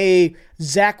have a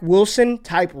Zach Wilson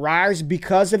type rise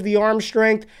because of the arm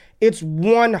strength, it's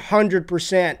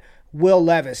 100% Will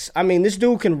Levis. I mean, this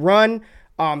dude can run.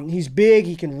 He's big.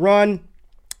 He can run.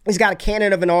 He's got a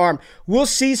cannon of an arm. We'll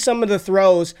see some of the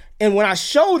throws. And when I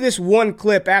show this one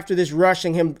clip after this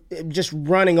rushing, him just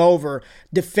running over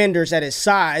defenders at his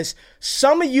size,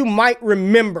 some of you might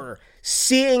remember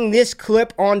seeing this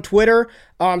clip on Twitter,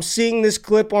 seeing this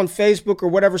clip on Facebook or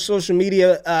whatever social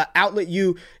media outlet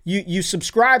you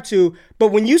subscribe to. But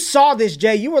when you saw this,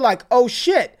 Jay, you were like, oh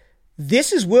shit,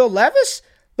 this is Will Levis?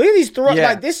 Look at these throws. Yeah.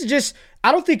 Like, this is just,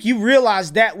 I don't think you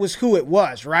realize that was who it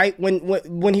was, right?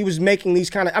 When he was making these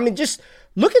kind of, I mean, just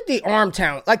look at the arm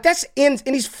talent. Like, that's in,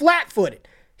 and he's flat-footed.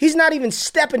 He's not even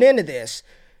stepping into this.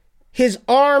 His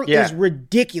arm is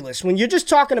ridiculous. When you're just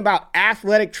talking about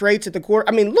athletic traits at the court,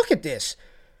 I mean, look at this.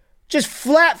 Just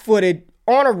flat-footed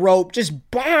on a rope,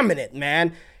 just bombing it,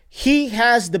 man. He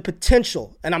has the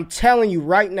potential, and I'm telling you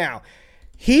right now,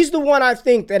 he's the one I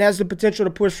think that has the potential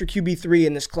to push for QB3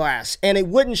 in this class. And it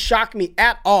wouldn't shock me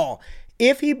at all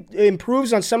if he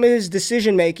improves on some of his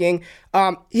decision-making.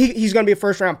 He's going to be a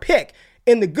first-round pick.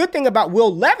 And the good thing about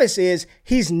Will Levis is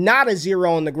he's not a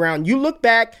zero on the ground. You look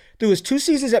back through his 2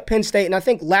 seasons at Penn State, and I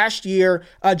think last year,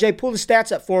 Jay, pull the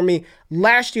stats up for me.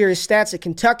 Last year, his stats at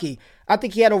Kentucky, I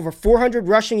think he had over 400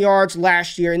 rushing yards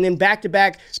last year, and then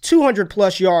back-to-back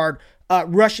 200-plus yard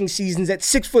rushing seasons at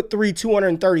 6'3",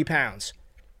 230 pounds.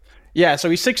 Yeah, so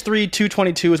he's 6'3",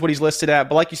 222 is what he's listed at.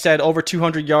 But like you said, over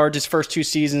 200 yards his first 2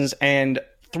 seasons and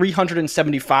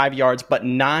 375 yards, but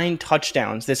 9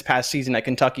 touchdowns this past season at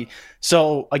Kentucky.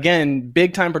 So again,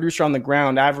 big-time producer on the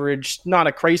ground, average, not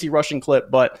a crazy rushing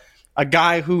clip, but a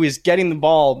guy who is getting the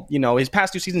ball. You know, his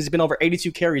past 2 seasons, he's been over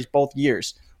 82 carries both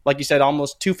years. Like you said,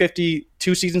 almost 250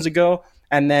 2 seasons ago,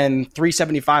 and then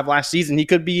 375 last season. He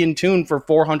could be in tune for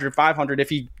 400, 500 if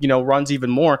he, runs even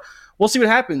more. We'll see what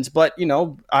happens. But,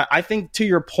 I think to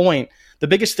your point, the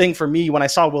biggest thing for me when I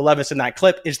saw Will Levis in that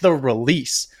clip is the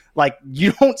release. Like,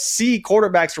 you don't see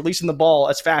quarterbacks releasing the ball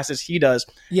as fast as he does.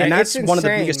 Yeah, and that's one of the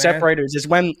biggest separators is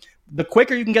when the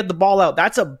quicker you can get the ball out,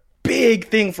 that's a big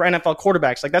thing for NFL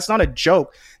quarterbacks. Like, that's not a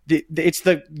joke.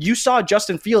 You saw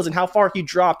Justin Fields and how far he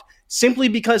dropped simply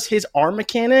because his arm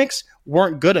mechanics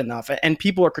weren't good enough. And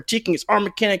people are critiquing his arm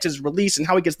mechanics, his release, and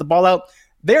how he gets the ball out.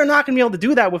 They're not going to be able to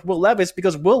do that with Will Levis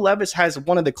because Will Levis has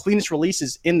one of the cleanest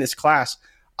releases in this class.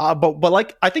 But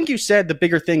like I think you said, the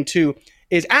bigger thing too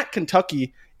is at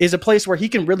Kentucky is a place where he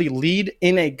can really lead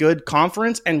in a good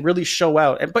conference and really show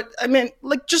out. But I mean,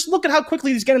 like, just look at how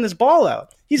quickly he's getting this ball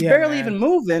out. He's barely even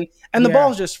moving, and the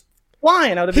ball's just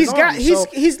flying out of his arms.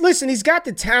 He's got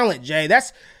the talent, Jay.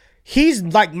 He's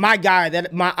like my guy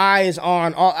that my eye is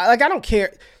on. I don't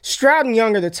care. Stroud and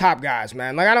Young are the top guys,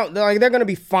 man. They're going to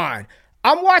be fine.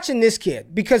 I'm watching this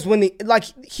kid because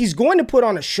he's going to put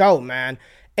on a show, man.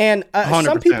 And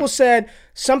some people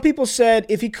said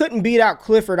if he couldn't beat out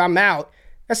Clifford, I'm out.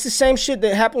 That's the same shit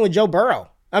that happened with Joe Burrow.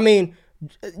 I mean,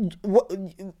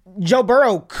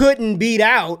 Joe couldn't beat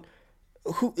out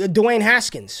Dwayne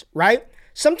Haskins, right?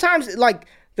 Sometimes,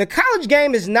 the college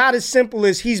game is not as simple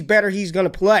as he's better, he's going to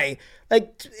play.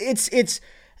 Like, it's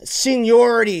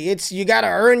seniority. It's you got to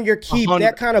earn your keep.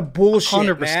 That kind of bullshit,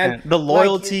 100%. Man. The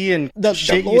loyalty and the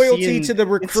loyalty to the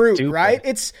recruit, right?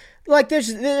 It's like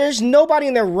there's nobody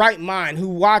in their right mind who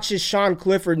watches Sean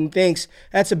Clifford and thinks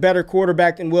that's a better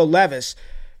quarterback than Will Levis.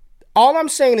 All I'm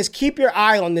saying is keep your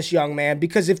eye on this young man,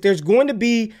 because if there's going to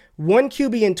be one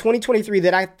QB in 2023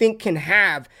 that I think can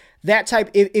have that type,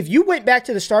 if you went back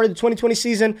to the start of the 2020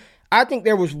 season, I think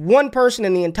there was one person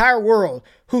in the entire world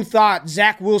who thought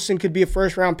Zach Wilson could be a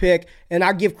first-round pick, and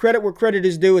I give credit where credit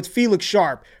is due. It's Felix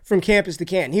Sharp from Campus to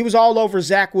Canton. He was all over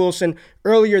Zach Wilson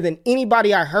earlier than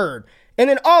anybody I heard. And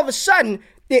then all of a sudden,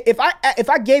 if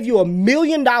I gave you $1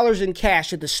 million in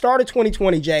cash at the start of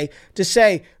 2020, Jay, to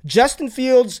say Justin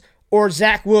Fields or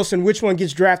Zach Wilson, which one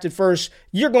gets drafted first,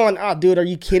 you're going, oh, dude, are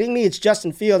you kidding me? It's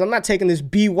Justin Fields. I'm not taking this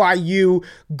BYU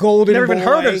golden Never boy. Even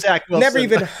heard of Zach Wilson. Never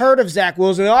even heard of Zach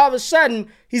Wilson. And all of a sudden,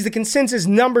 he's the consensus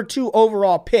number 2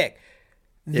 overall pick.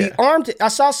 I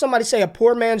saw somebody say a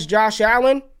poor man's Josh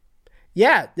Allen.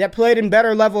 Yeah, that played in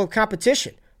better level of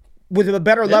competition, with a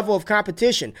better level of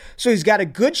competition. So he's got a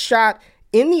good shot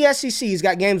in the SEC. He's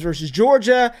got games versus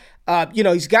Georgia.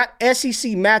 He's got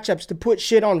SEC matchups to put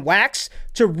shit on wax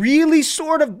to really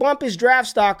sort of bump his draft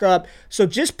stock up. So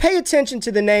just pay attention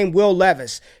to the name Will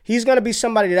Levis. He's going to be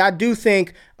somebody that I do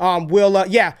think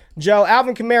Joe,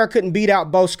 Alvin Kamara couldn't beat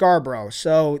out Bo Scarborough.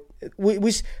 So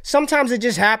we sometimes it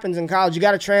just happens in college. You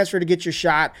got to transfer to get your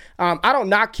shot. I don't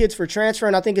knock kids for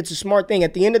transferring. I think it's a smart thing.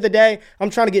 At the end of the day, I'm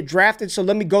trying to get drafted, so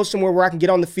let me go somewhere where I can get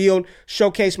on the field,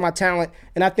 showcase my talent,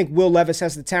 and I think Will Levis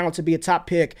has the talent to be a top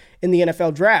pick in the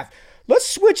NFL draft. Let's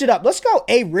switch it up. Let's go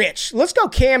A-Rich. Let's go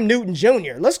Cam Newton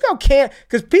Jr. Let's go Cam,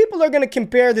 because people are going to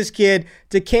compare this kid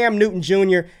to Cam Newton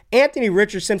Jr. Anthony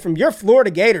Richardson from your Florida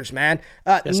Gators, man.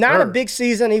 Not a big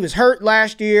season. He was hurt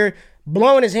last year,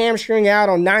 blowing his hamstring out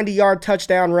on 90-yard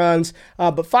touchdown runs,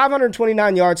 but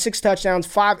 529 yards, 6 touchdowns,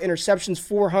 5 interceptions,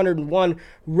 401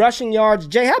 rushing yards.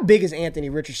 Jay, how big is Anthony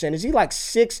Richardson? Is he like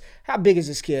 6? How big is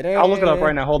this kid? I'll look it up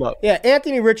right now. Hold up. Yeah,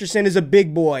 Anthony Richardson is a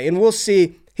big boy, and we'll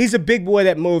see. he's a big boy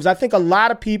that moves. I think a lot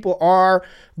of people are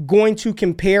going to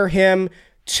compare him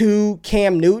to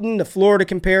Cam Newton, the Florida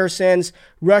comparisons,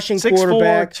 rushing 6'4",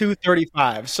 quarterback.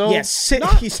 235. So yes,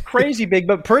 not crazy big,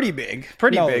 but pretty big.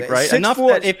 Pretty big, right? 6'4", Enough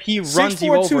that if he runs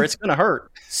you over, it's going to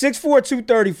hurt. 6'4",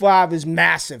 235 is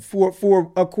massive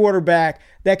for a quarterback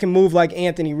that can move like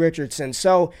Anthony Richardson.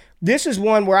 So this is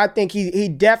one where I think he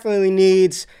definitely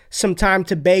needs some time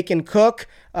to bake and cook.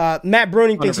 Matt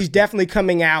Bruning thinks 100%. He's definitely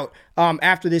coming out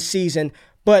after this season.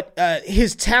 But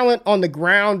his talent on the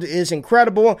ground is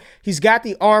incredible. He's got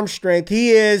the arm strength.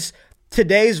 He is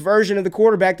today's version of the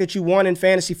quarterback that you want in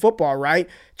fantasy football, right?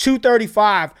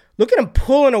 235. Look at him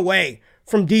pulling away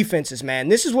from defenses, man.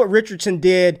 This is what Richardson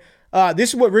did. This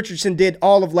is what Richardson did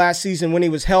all of last season when he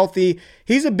was healthy.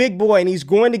 He's a big boy, and he's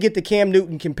going to get the Cam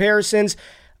Newton comparisons.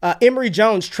 Emory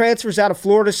Jones transfers out of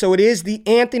Florida, so it is the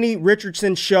Anthony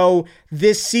Richardson show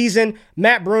this season.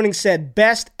 Matt Bruning said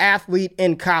best athlete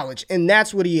in college, and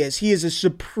that's what he is. He is a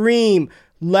supreme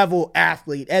level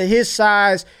athlete. At his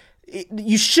size,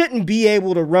 you shouldn't be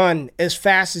able to run as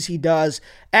fast as he does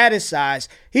at his size.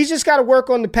 He's just got to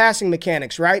work on the passing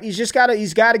mechanics, right? He's got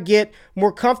to get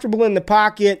more comfortable in the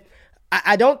pocket.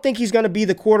 I don't think he's going to be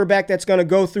the quarterback that's going to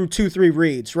go through 2-3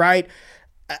 reads, right?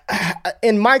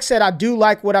 And Mike said, I do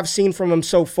like what I've seen from him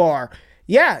so far.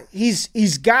 Yeah, he's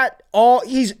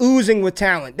oozing with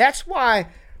talent. That's why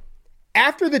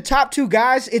after the top two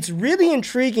guys, it's really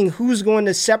intriguing who's going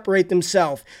to separate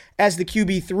themselves as the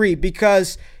QB3,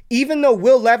 because even though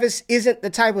Will Levis isn't the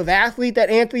type of athlete that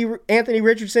Anthony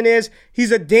Richardson is,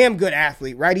 he's a damn good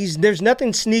athlete, right? There's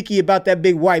nothing sneaky about that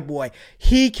big white boy.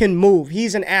 He can move.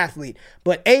 He's an athlete.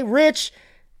 But Rich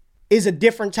is a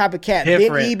different type of cat. Ben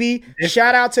Eby,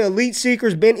 shout out to Elite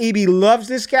Seekers. Ben Eby loves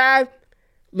this guy.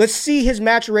 Let's see his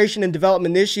maturation and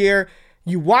development this year.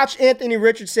 You watch Anthony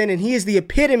Richardson, and he is the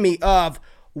epitome of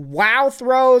wow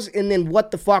throws and then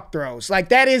what the fuck throws. Like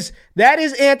that is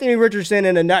Anthony Richardson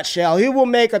in a nutshell. He will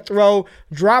make a throw,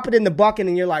 drop it in the bucket,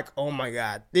 and you're like, oh my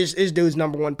God, this dude's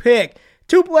number one pick.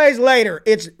 2 plays later,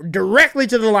 it's directly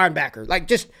to the linebacker. Like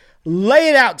just lay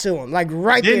it out to him, like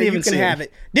right there. You can have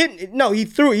it.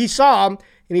 He saw him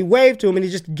and he waved to him and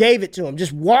he just gave it to him.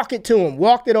 Just walked it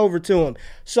over to him.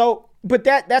 So, but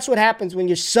that's what happens when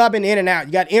you're subbing in and out.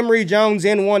 You got Emory Jones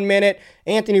in 1 minute,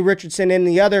 Anthony Richardson in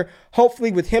the other.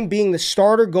 Hopefully with him being the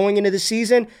starter going into the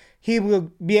season, he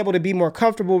will be able to be more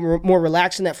comfortable, more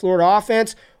relaxed in that Florida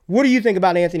offense. What do you think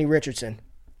about Anthony Richardson?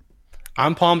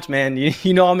 I'm pumped, man.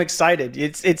 You know I'm excited.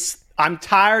 I'm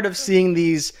tired of seeing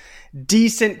these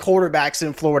decent quarterbacks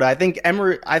in Florida. I think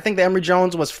that Emory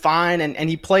Jones was fine and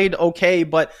he played okay,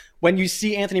 but when you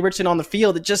see Anthony Richardson on the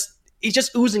field, he's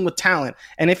just oozing with talent.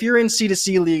 And if you're in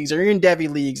C2C leagues or you're in Devy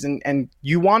leagues and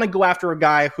you want to go after a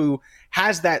guy who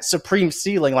has that supreme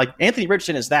ceiling, like Anthony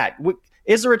Richardson is that.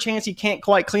 Is there a chance he can't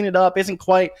quite clean it up, isn't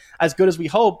quite as good as we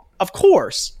hope? Of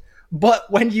course. But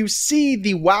when you see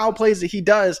the wow plays that he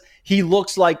does, he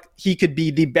looks like he could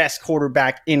be the best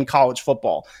quarterback in college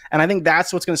football. And I think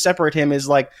that's what's going to separate him is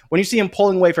like when you see him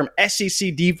pulling away from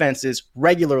SEC defenses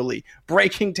regularly,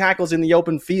 breaking tackles in the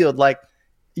open field, like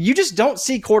you just don't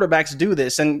see quarterbacks do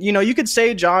this. And, you could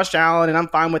say Josh Allen, and I'm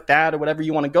fine with that or whatever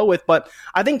you want to go with. But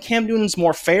I think Cam Newton's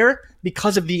more fair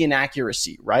because of the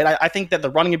inaccuracy, right? I think that the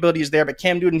running ability is there, but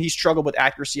Cam Newton, he struggled with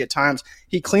accuracy at times.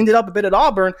 He cleaned it up a bit at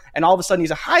Auburn, and all of a sudden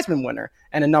he's a Heisman winner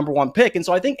and a number one pick. And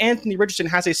so I think Anthony Richardson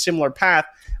has a similar path.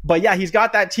 But yeah, he's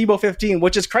got that Tebow 15,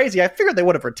 which is crazy. I figured they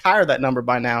would have retired that number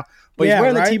by now. But he's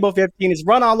wearing the Tebow 15. He's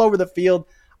run all over the field.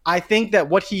 I think that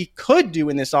what he could do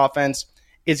in this offense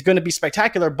is going to be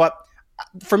spectacular, but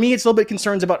for me, it's a little bit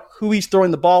concerns about who he's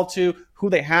throwing the ball to, who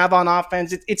they have on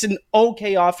offense. It's an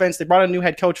okay offense. They brought a new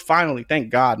head coach finally. Thank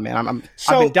God, man.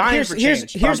 I've been dying for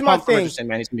change. Here's my thing.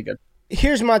 Man, he's going to be good.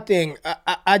 Here's my thing.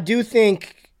 I do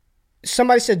think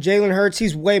somebody said Jalen Hurts.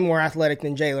 He's way more athletic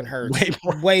than Jalen Hurts.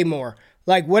 Way more.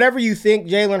 Like whatever you think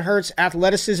Jalen Hurts'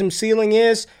 athleticism ceiling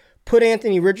is, put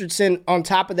Anthony Richardson on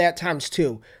top of that times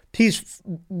 2. He's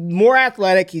more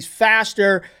athletic. He's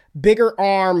faster. Bigger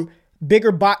arm,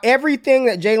 bigger body, everything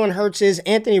that Jalen Hurts is,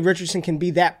 Anthony Richardson can be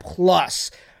that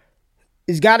plus.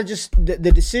 He's got to just,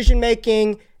 the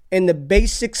decision-making and the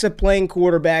basics of playing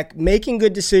quarterback, making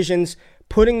good decisions,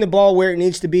 putting the ball where it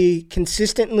needs to be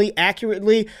consistently,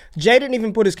 accurately. Jay didn't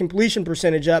even put his completion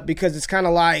percentage up because it's kind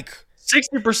of like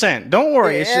 60%. Don't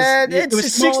worry. It's just it's a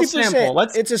small 60%. Sample.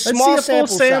 It's a small sample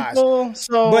size.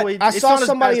 But I saw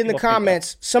somebody in the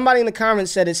comments. Somebody in the comments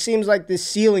said it seems like the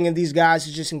ceiling of these guys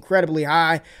is just incredibly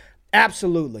high.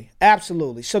 Absolutely.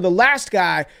 So the last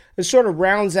guy that sort of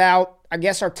rounds out, I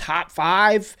guess, our top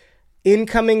 5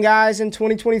 incoming guys in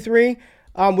 2023.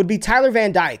 would be Tyler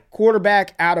Van Dyke,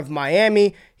 quarterback out of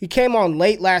Miami. He came on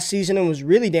late last season and was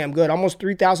really damn good. Almost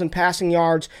 3,000 passing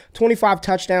yards, 25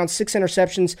 touchdowns, 6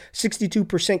 interceptions,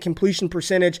 62% completion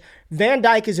percentage. Van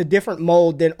Dyke is a different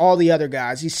mold than all the other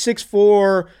guys. He's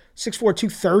 6'4",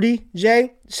 230,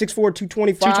 Jay. 6'4",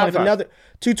 225.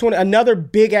 Another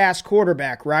big-ass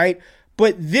quarterback, right?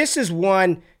 But this is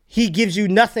one, he gives you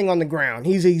nothing on the ground.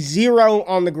 He's a 0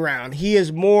 on the ground. He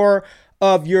is more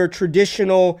of your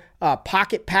traditional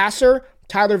pocket passer,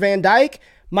 Tyler Van Dyke.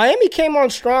 Miami came on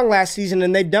strong last season,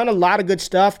 and they've done a lot of good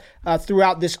stuff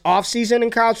throughout this offseason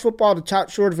in college football to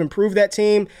sort of improve that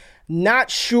team. Not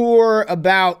sure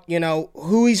about,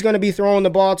 who he's going to be throwing the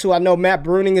ball to. I know Matt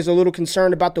Bruning is a little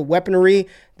concerned about the weaponry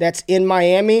that's in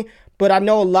Miami, but I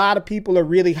know a lot of people are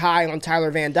really high on Tyler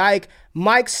Van Dyke.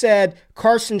 Mike said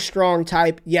Carson Strong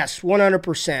type. Yes,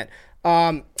 100%.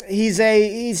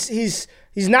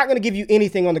 He's not going to give you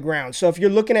anything on the ground. So if you're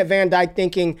looking at Van Dyke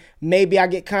thinking maybe I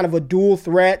get kind of a dual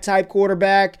threat type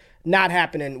quarterback, not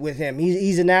happening with him.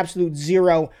 He's an absolute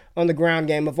 0 on the ground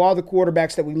game. Of all the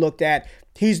quarterbacks that we looked at,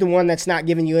 he's the one that's not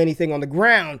giving you anything on the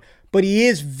ground. But he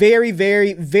is very,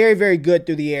 very, very, very good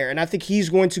through the air. And I think he's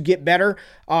going to get better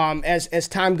as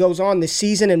time goes on this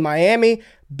season in Miami.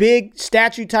 Big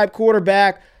statue type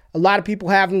quarterback. A lot of people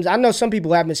have him. I know some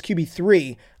people have him as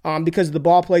QB3 because of the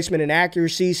ball placement and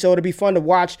accuracy. So it'll be fun to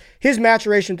watch his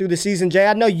maturation through the season. Jay,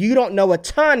 I know you don't know a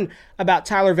ton about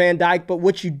Tyler Van Dyke, but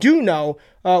what you do know,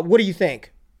 what do you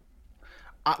think?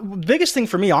 The biggest thing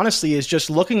for me, honestly, is just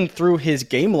looking through his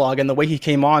game log and the way he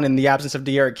came on in the absence of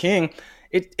De'Aaron King.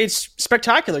 It's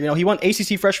spectacular. He won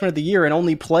ACC Freshman of the Year and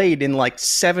only played in like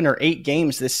 7 or 8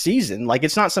 games this season. Like,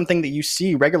 it's not something that you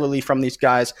see regularly from these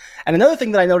guys. And another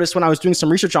thing that I noticed when I was doing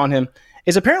some research on him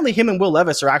is apparently him and Will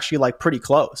Levis are actually like pretty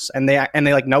close, and they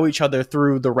like know each other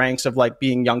through the ranks of like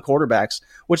being young quarterbacks,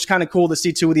 which is kind of cool to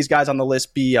see 2 of these guys on the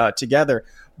list be together.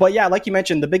 But yeah, like you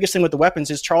mentioned, the biggest thing with the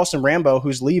weapons is Charleston Rambo,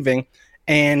 who's leaving.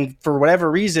 And for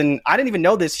whatever reason, I didn't even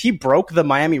know this, he broke the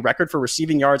Miami record for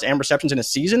receiving yards and receptions in a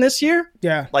season this year.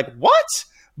 Yeah. Like, what?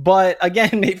 But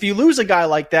again, if you lose a guy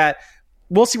like that,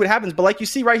 we'll see what happens. But like you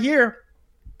see right here,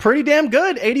 pretty damn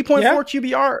good. 80.4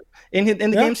 QBR in the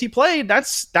games he played.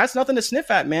 That's nothing to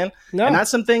sniff at, man. No. And that's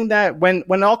something that when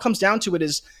it all comes down to it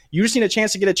is you just need a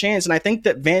chance to get a chance. And I think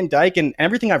that Van Dyke and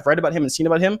everything I've read about him and seen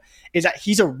about him is that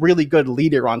he's a really good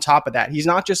leader on top of that. He's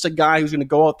not just a guy who's going to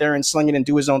go out there and sling it and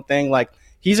do his own thing. Like,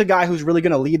 he's a guy who's really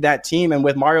going to lead that team. And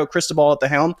with Mario Cristobal at the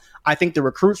helm, I think the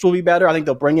recruits will be better. I think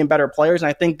they'll bring in better players. And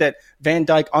I think that Van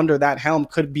Dyke under that helm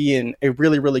could be in a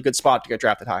really, really good spot to get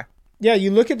drafted high. Yeah,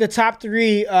 you look at the top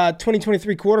 3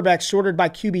 2023 quarterbacks sorted by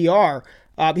QBR.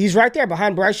 He's right there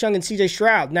behind Bryce Young and CJ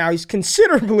Stroud. Now, he's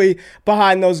considerably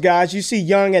behind those guys. You see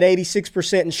Young at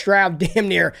 86% and Stroud damn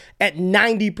near at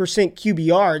 90%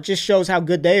 QBR. It just shows how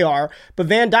good they are. But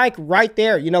Van Dyke right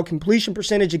there, completion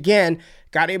percentage again,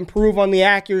 got to improve on the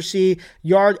accuracy,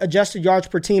 adjusted yards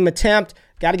per team attempt.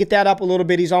 Got to get that up a little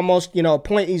bit. He's almost, a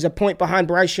point. He's a point behind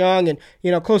Bryce Young and,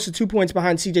 close to 2 points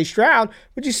behind CJ Stroud.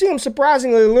 But you see him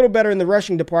surprisingly a little better in the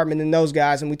rushing department than those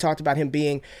guys. And we talked about him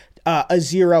being a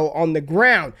 0 on the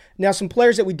ground. Now, some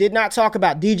players that we did not talk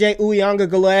about, DJ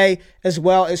Uyunglele as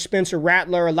well as Spencer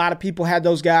Rattler. A lot of people had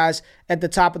those guys at the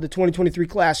top of the 2023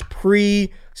 class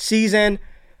pre-season.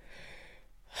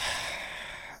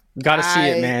 Got to see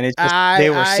it, man. It's just, they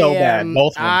were so bad,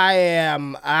 both of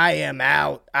them. I am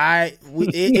out.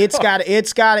 It's got.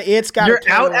 You're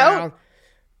out.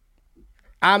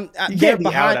 They're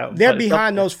behind. They're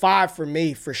behind those 5 for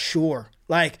me for sure.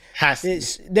 Like,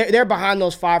 they're behind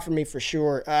those 5 for me for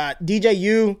sure.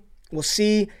 DJU, we'll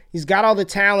see. He's got all the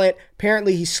talent.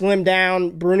 Apparently, he slimmed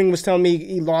down. Bruning was telling me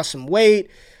he lost some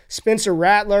weight. Spencer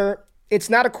Rattler, it's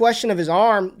not a question of his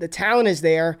arm. The talent is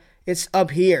there. It's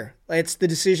up here. It's the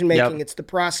decision-making. It's the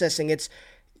processing.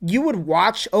 You would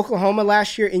watch Oklahoma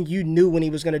last year and you knew when he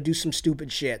was going to do some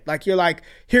stupid shit. Like, you're like,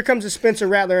 here comes a Spencer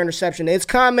Rattler interception. It's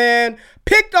coming.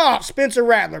 Picked off Spencer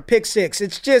Rattler. Pick 6.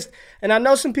 It's just, and I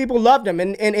know some people loved him.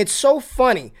 And it's so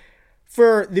funny.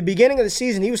 For the beginning of the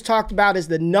season, he was talked about as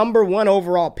the number 1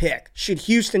 overall pick. Should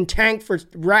Houston tank for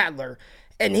Rattler?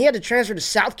 And he had to transfer to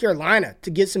South Carolina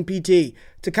to get some PT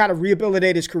to kind of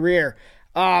rehabilitate his career.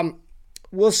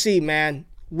 We'll see, man.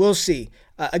 We'll see.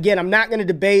 Again, I'm not going to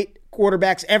debate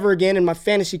quarterbacks ever again in my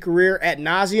fantasy career ad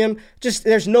nauseum. Just,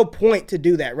 there's no point to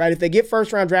do that, right? If they get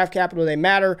first-round draft capital, they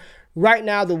matter. Right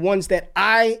now, the ones that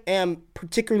I am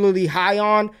particularly high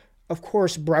on, of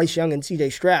course, Bryce Young and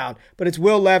CJ Stroud, but it's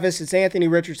Will Levis, it's Anthony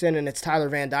Richardson, and it's Tyler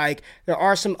Van Dyke. There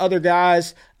are some other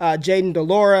guys, Jaden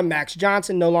DeLora, Max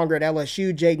Johnson, no longer at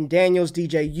LSU, Jaden Daniels,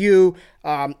 DJU,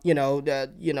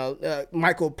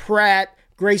 Michael Pratt,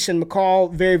 Grayson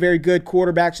McCall, very, very good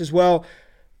quarterbacks as well.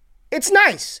 It's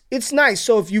nice. It's nice.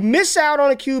 So if you miss out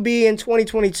on a QB in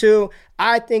 2022,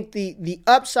 I think the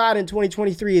upside in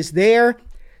 2023 is there.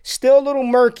 Still a little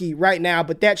murky right now,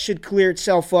 but that should clear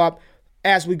itself up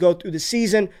as we go through the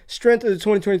season. Strength of the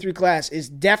 2023 class is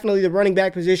definitely the running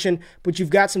back position, but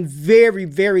you've got some very,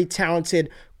 very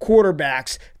talented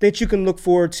quarterbacks that you can look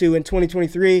forward to in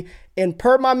 2023. And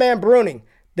per my man Bruning,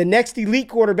 the next elite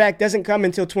quarterback doesn't come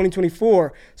until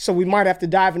 2024, so we might have to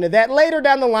dive into that later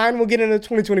down the line. We'll get into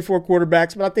 2024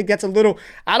 quarterbacks, but I think that's a little,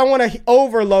 I don't want to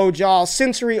overload y'all,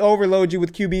 sensory overload you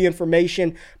with QB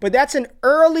information, but that's an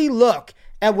early look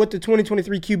at what the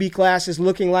 2023 QB class is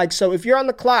looking like. So if you're on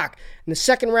the clock in the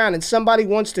second round and somebody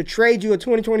wants to trade you a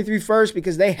 2023 first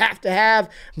because they have to have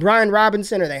Brian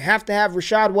Robinson or they have to have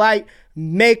Rachaad White,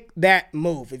 make that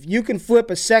move. If you can flip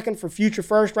a second for future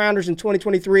first rounders in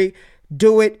 2023,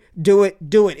 do it, do it,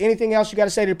 do it. Anything else you got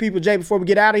to say to the people, Jay, before we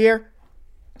get out of here?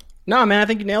 No, man, I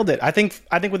think you nailed it. I think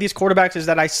with these quarterbacks is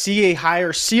that I see a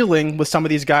higher ceiling with some of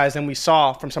these guys than we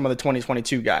saw from some of the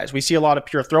 2022 guys. We see a lot of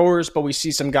pure throwers, but we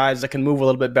see some guys that can move a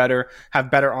little bit better, have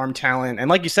better arm talent. And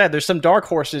like you said, there's some dark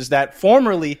horses that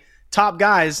formerly top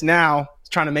guys now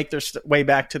trying to make their way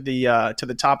back to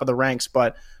the top of the ranks.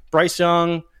 But Bryce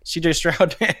Young, CJ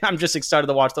Stroud, man, I'm just excited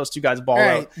to watch those two guys ball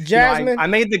out. Jasmine, I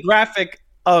made the graphic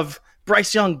of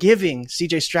Bryce Young giving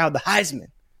CJ Stroud the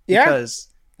Heisman because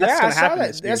that's going to happen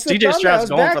this year. CJ Stroud's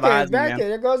going for the Heisman, man.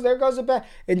 There goes the back.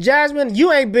 And Jasmine,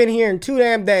 you ain't been here in 2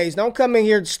 damn days. Don't come in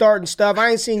here starting stuff. I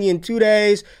ain't seen you in 2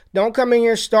 days. Don't come in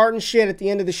here starting shit at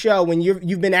the end of the show when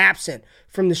you've been absent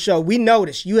from the show. We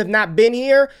noticed you have not been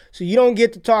here, so you don't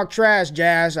get to talk trash,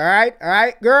 Jazz. All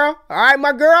right, girl. All right,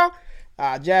 my girl.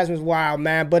 Jasmine's wild,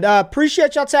 man. But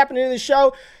appreciate y'all tapping into the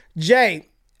show. Jay,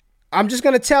 I'm just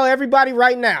going to tell everybody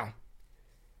right now,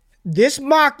 this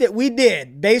mock that we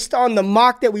did, based on the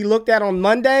mock that we looked at on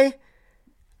Monday,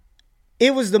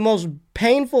 it was the most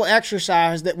painful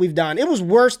exercise that we've done. It was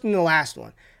worse than the last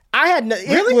one. I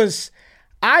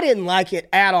didn't like it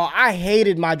at all. I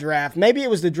hated my draft. Maybe it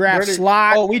was the draft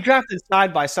slot. Oh, we drafted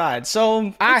side by side.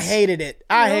 So I hated it.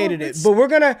 But we're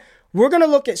gonna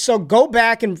look at, so go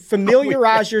back and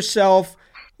familiarize yourself.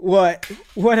 What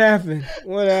happened?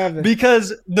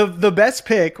 Because the best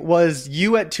pick was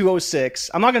you at 206.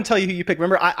 I'm not going to tell you who you picked.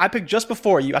 Remember, I picked just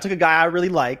before you. I took a guy I really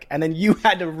like, and then you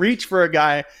had to reach for a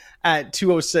guy at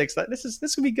 206.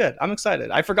 This will be good. I'm excited.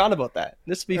 I forgot about that.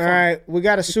 This will be fun. All right, we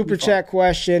got a super chat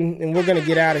question, and we're going to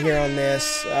get out of here on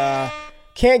this.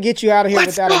 Can't get you out of here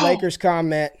without a Lakers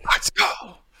comment. Let's go.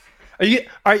 Are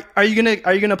you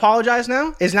gonna apologize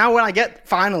now? Is now what I get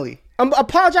finally?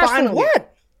 Apologize for what?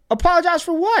 Apologize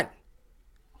for what?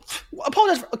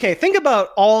 Okay, think about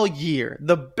all year.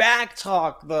 The back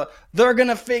talk, they're going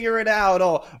to figure it out.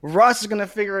 Oh, Russ is going to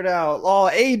figure it out. Oh,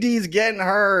 AD's getting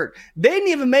hurt. They didn't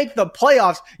even make the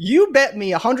playoffs. You bet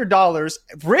me $100,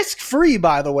 risk-free,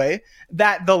 by the way,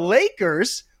 that the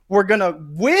Lakers were going to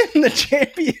win the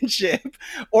championship,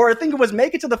 or I think it was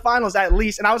make it to the finals at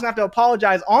least, and I was going to have to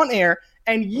apologize on air,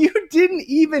 and you didn't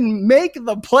even make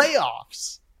the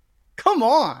playoffs. Come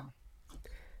on.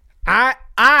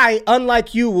 I,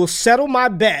 unlike you, will settle my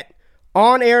bet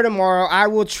on air tomorrow. I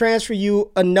will transfer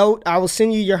you a note. I will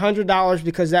send you your $100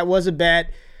 because that was a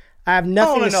bet. I have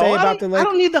nothing to say about the Lakers. I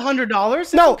don't need the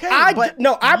 $100. No, okay,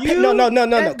 no.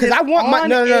 Because I want my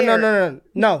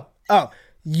no. Oh,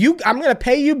 I'm going to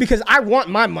pay you because I want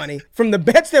my money from the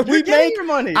bets that we make. Your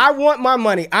money. I want my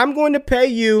money. I'm going to pay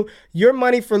you your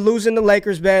money for losing the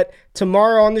Lakers bet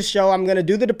tomorrow on the show. I'm going to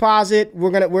do the deposit. We're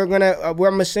going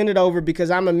to send it over because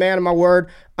I'm a man of my word.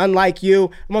 Unlike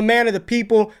you, I'm a man of the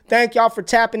people. Thank y'all for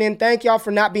tapping in. Thank y'all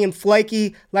for not being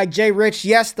flaky like Jay Rich.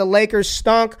 Yes, the Lakers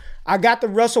stunk. I got the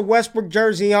Russell Westbrook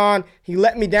jersey on. He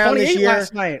let me down this year.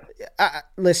 Last night.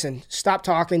 Listen, stop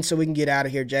talking so we can get out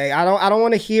of here, Jay. I don't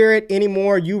want to hear it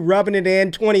anymore. You rubbing it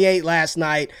in. 28 last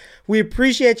night. We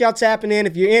appreciate y'all tapping in.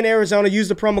 If you're in Arizona, use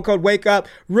the promo code WAKEUP.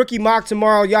 Rookie mock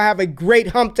tomorrow. Y'all have a great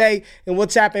hump day, and we'll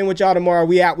tap in with y'all tomorrow.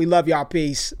 We out. We love y'all.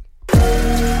 Peace.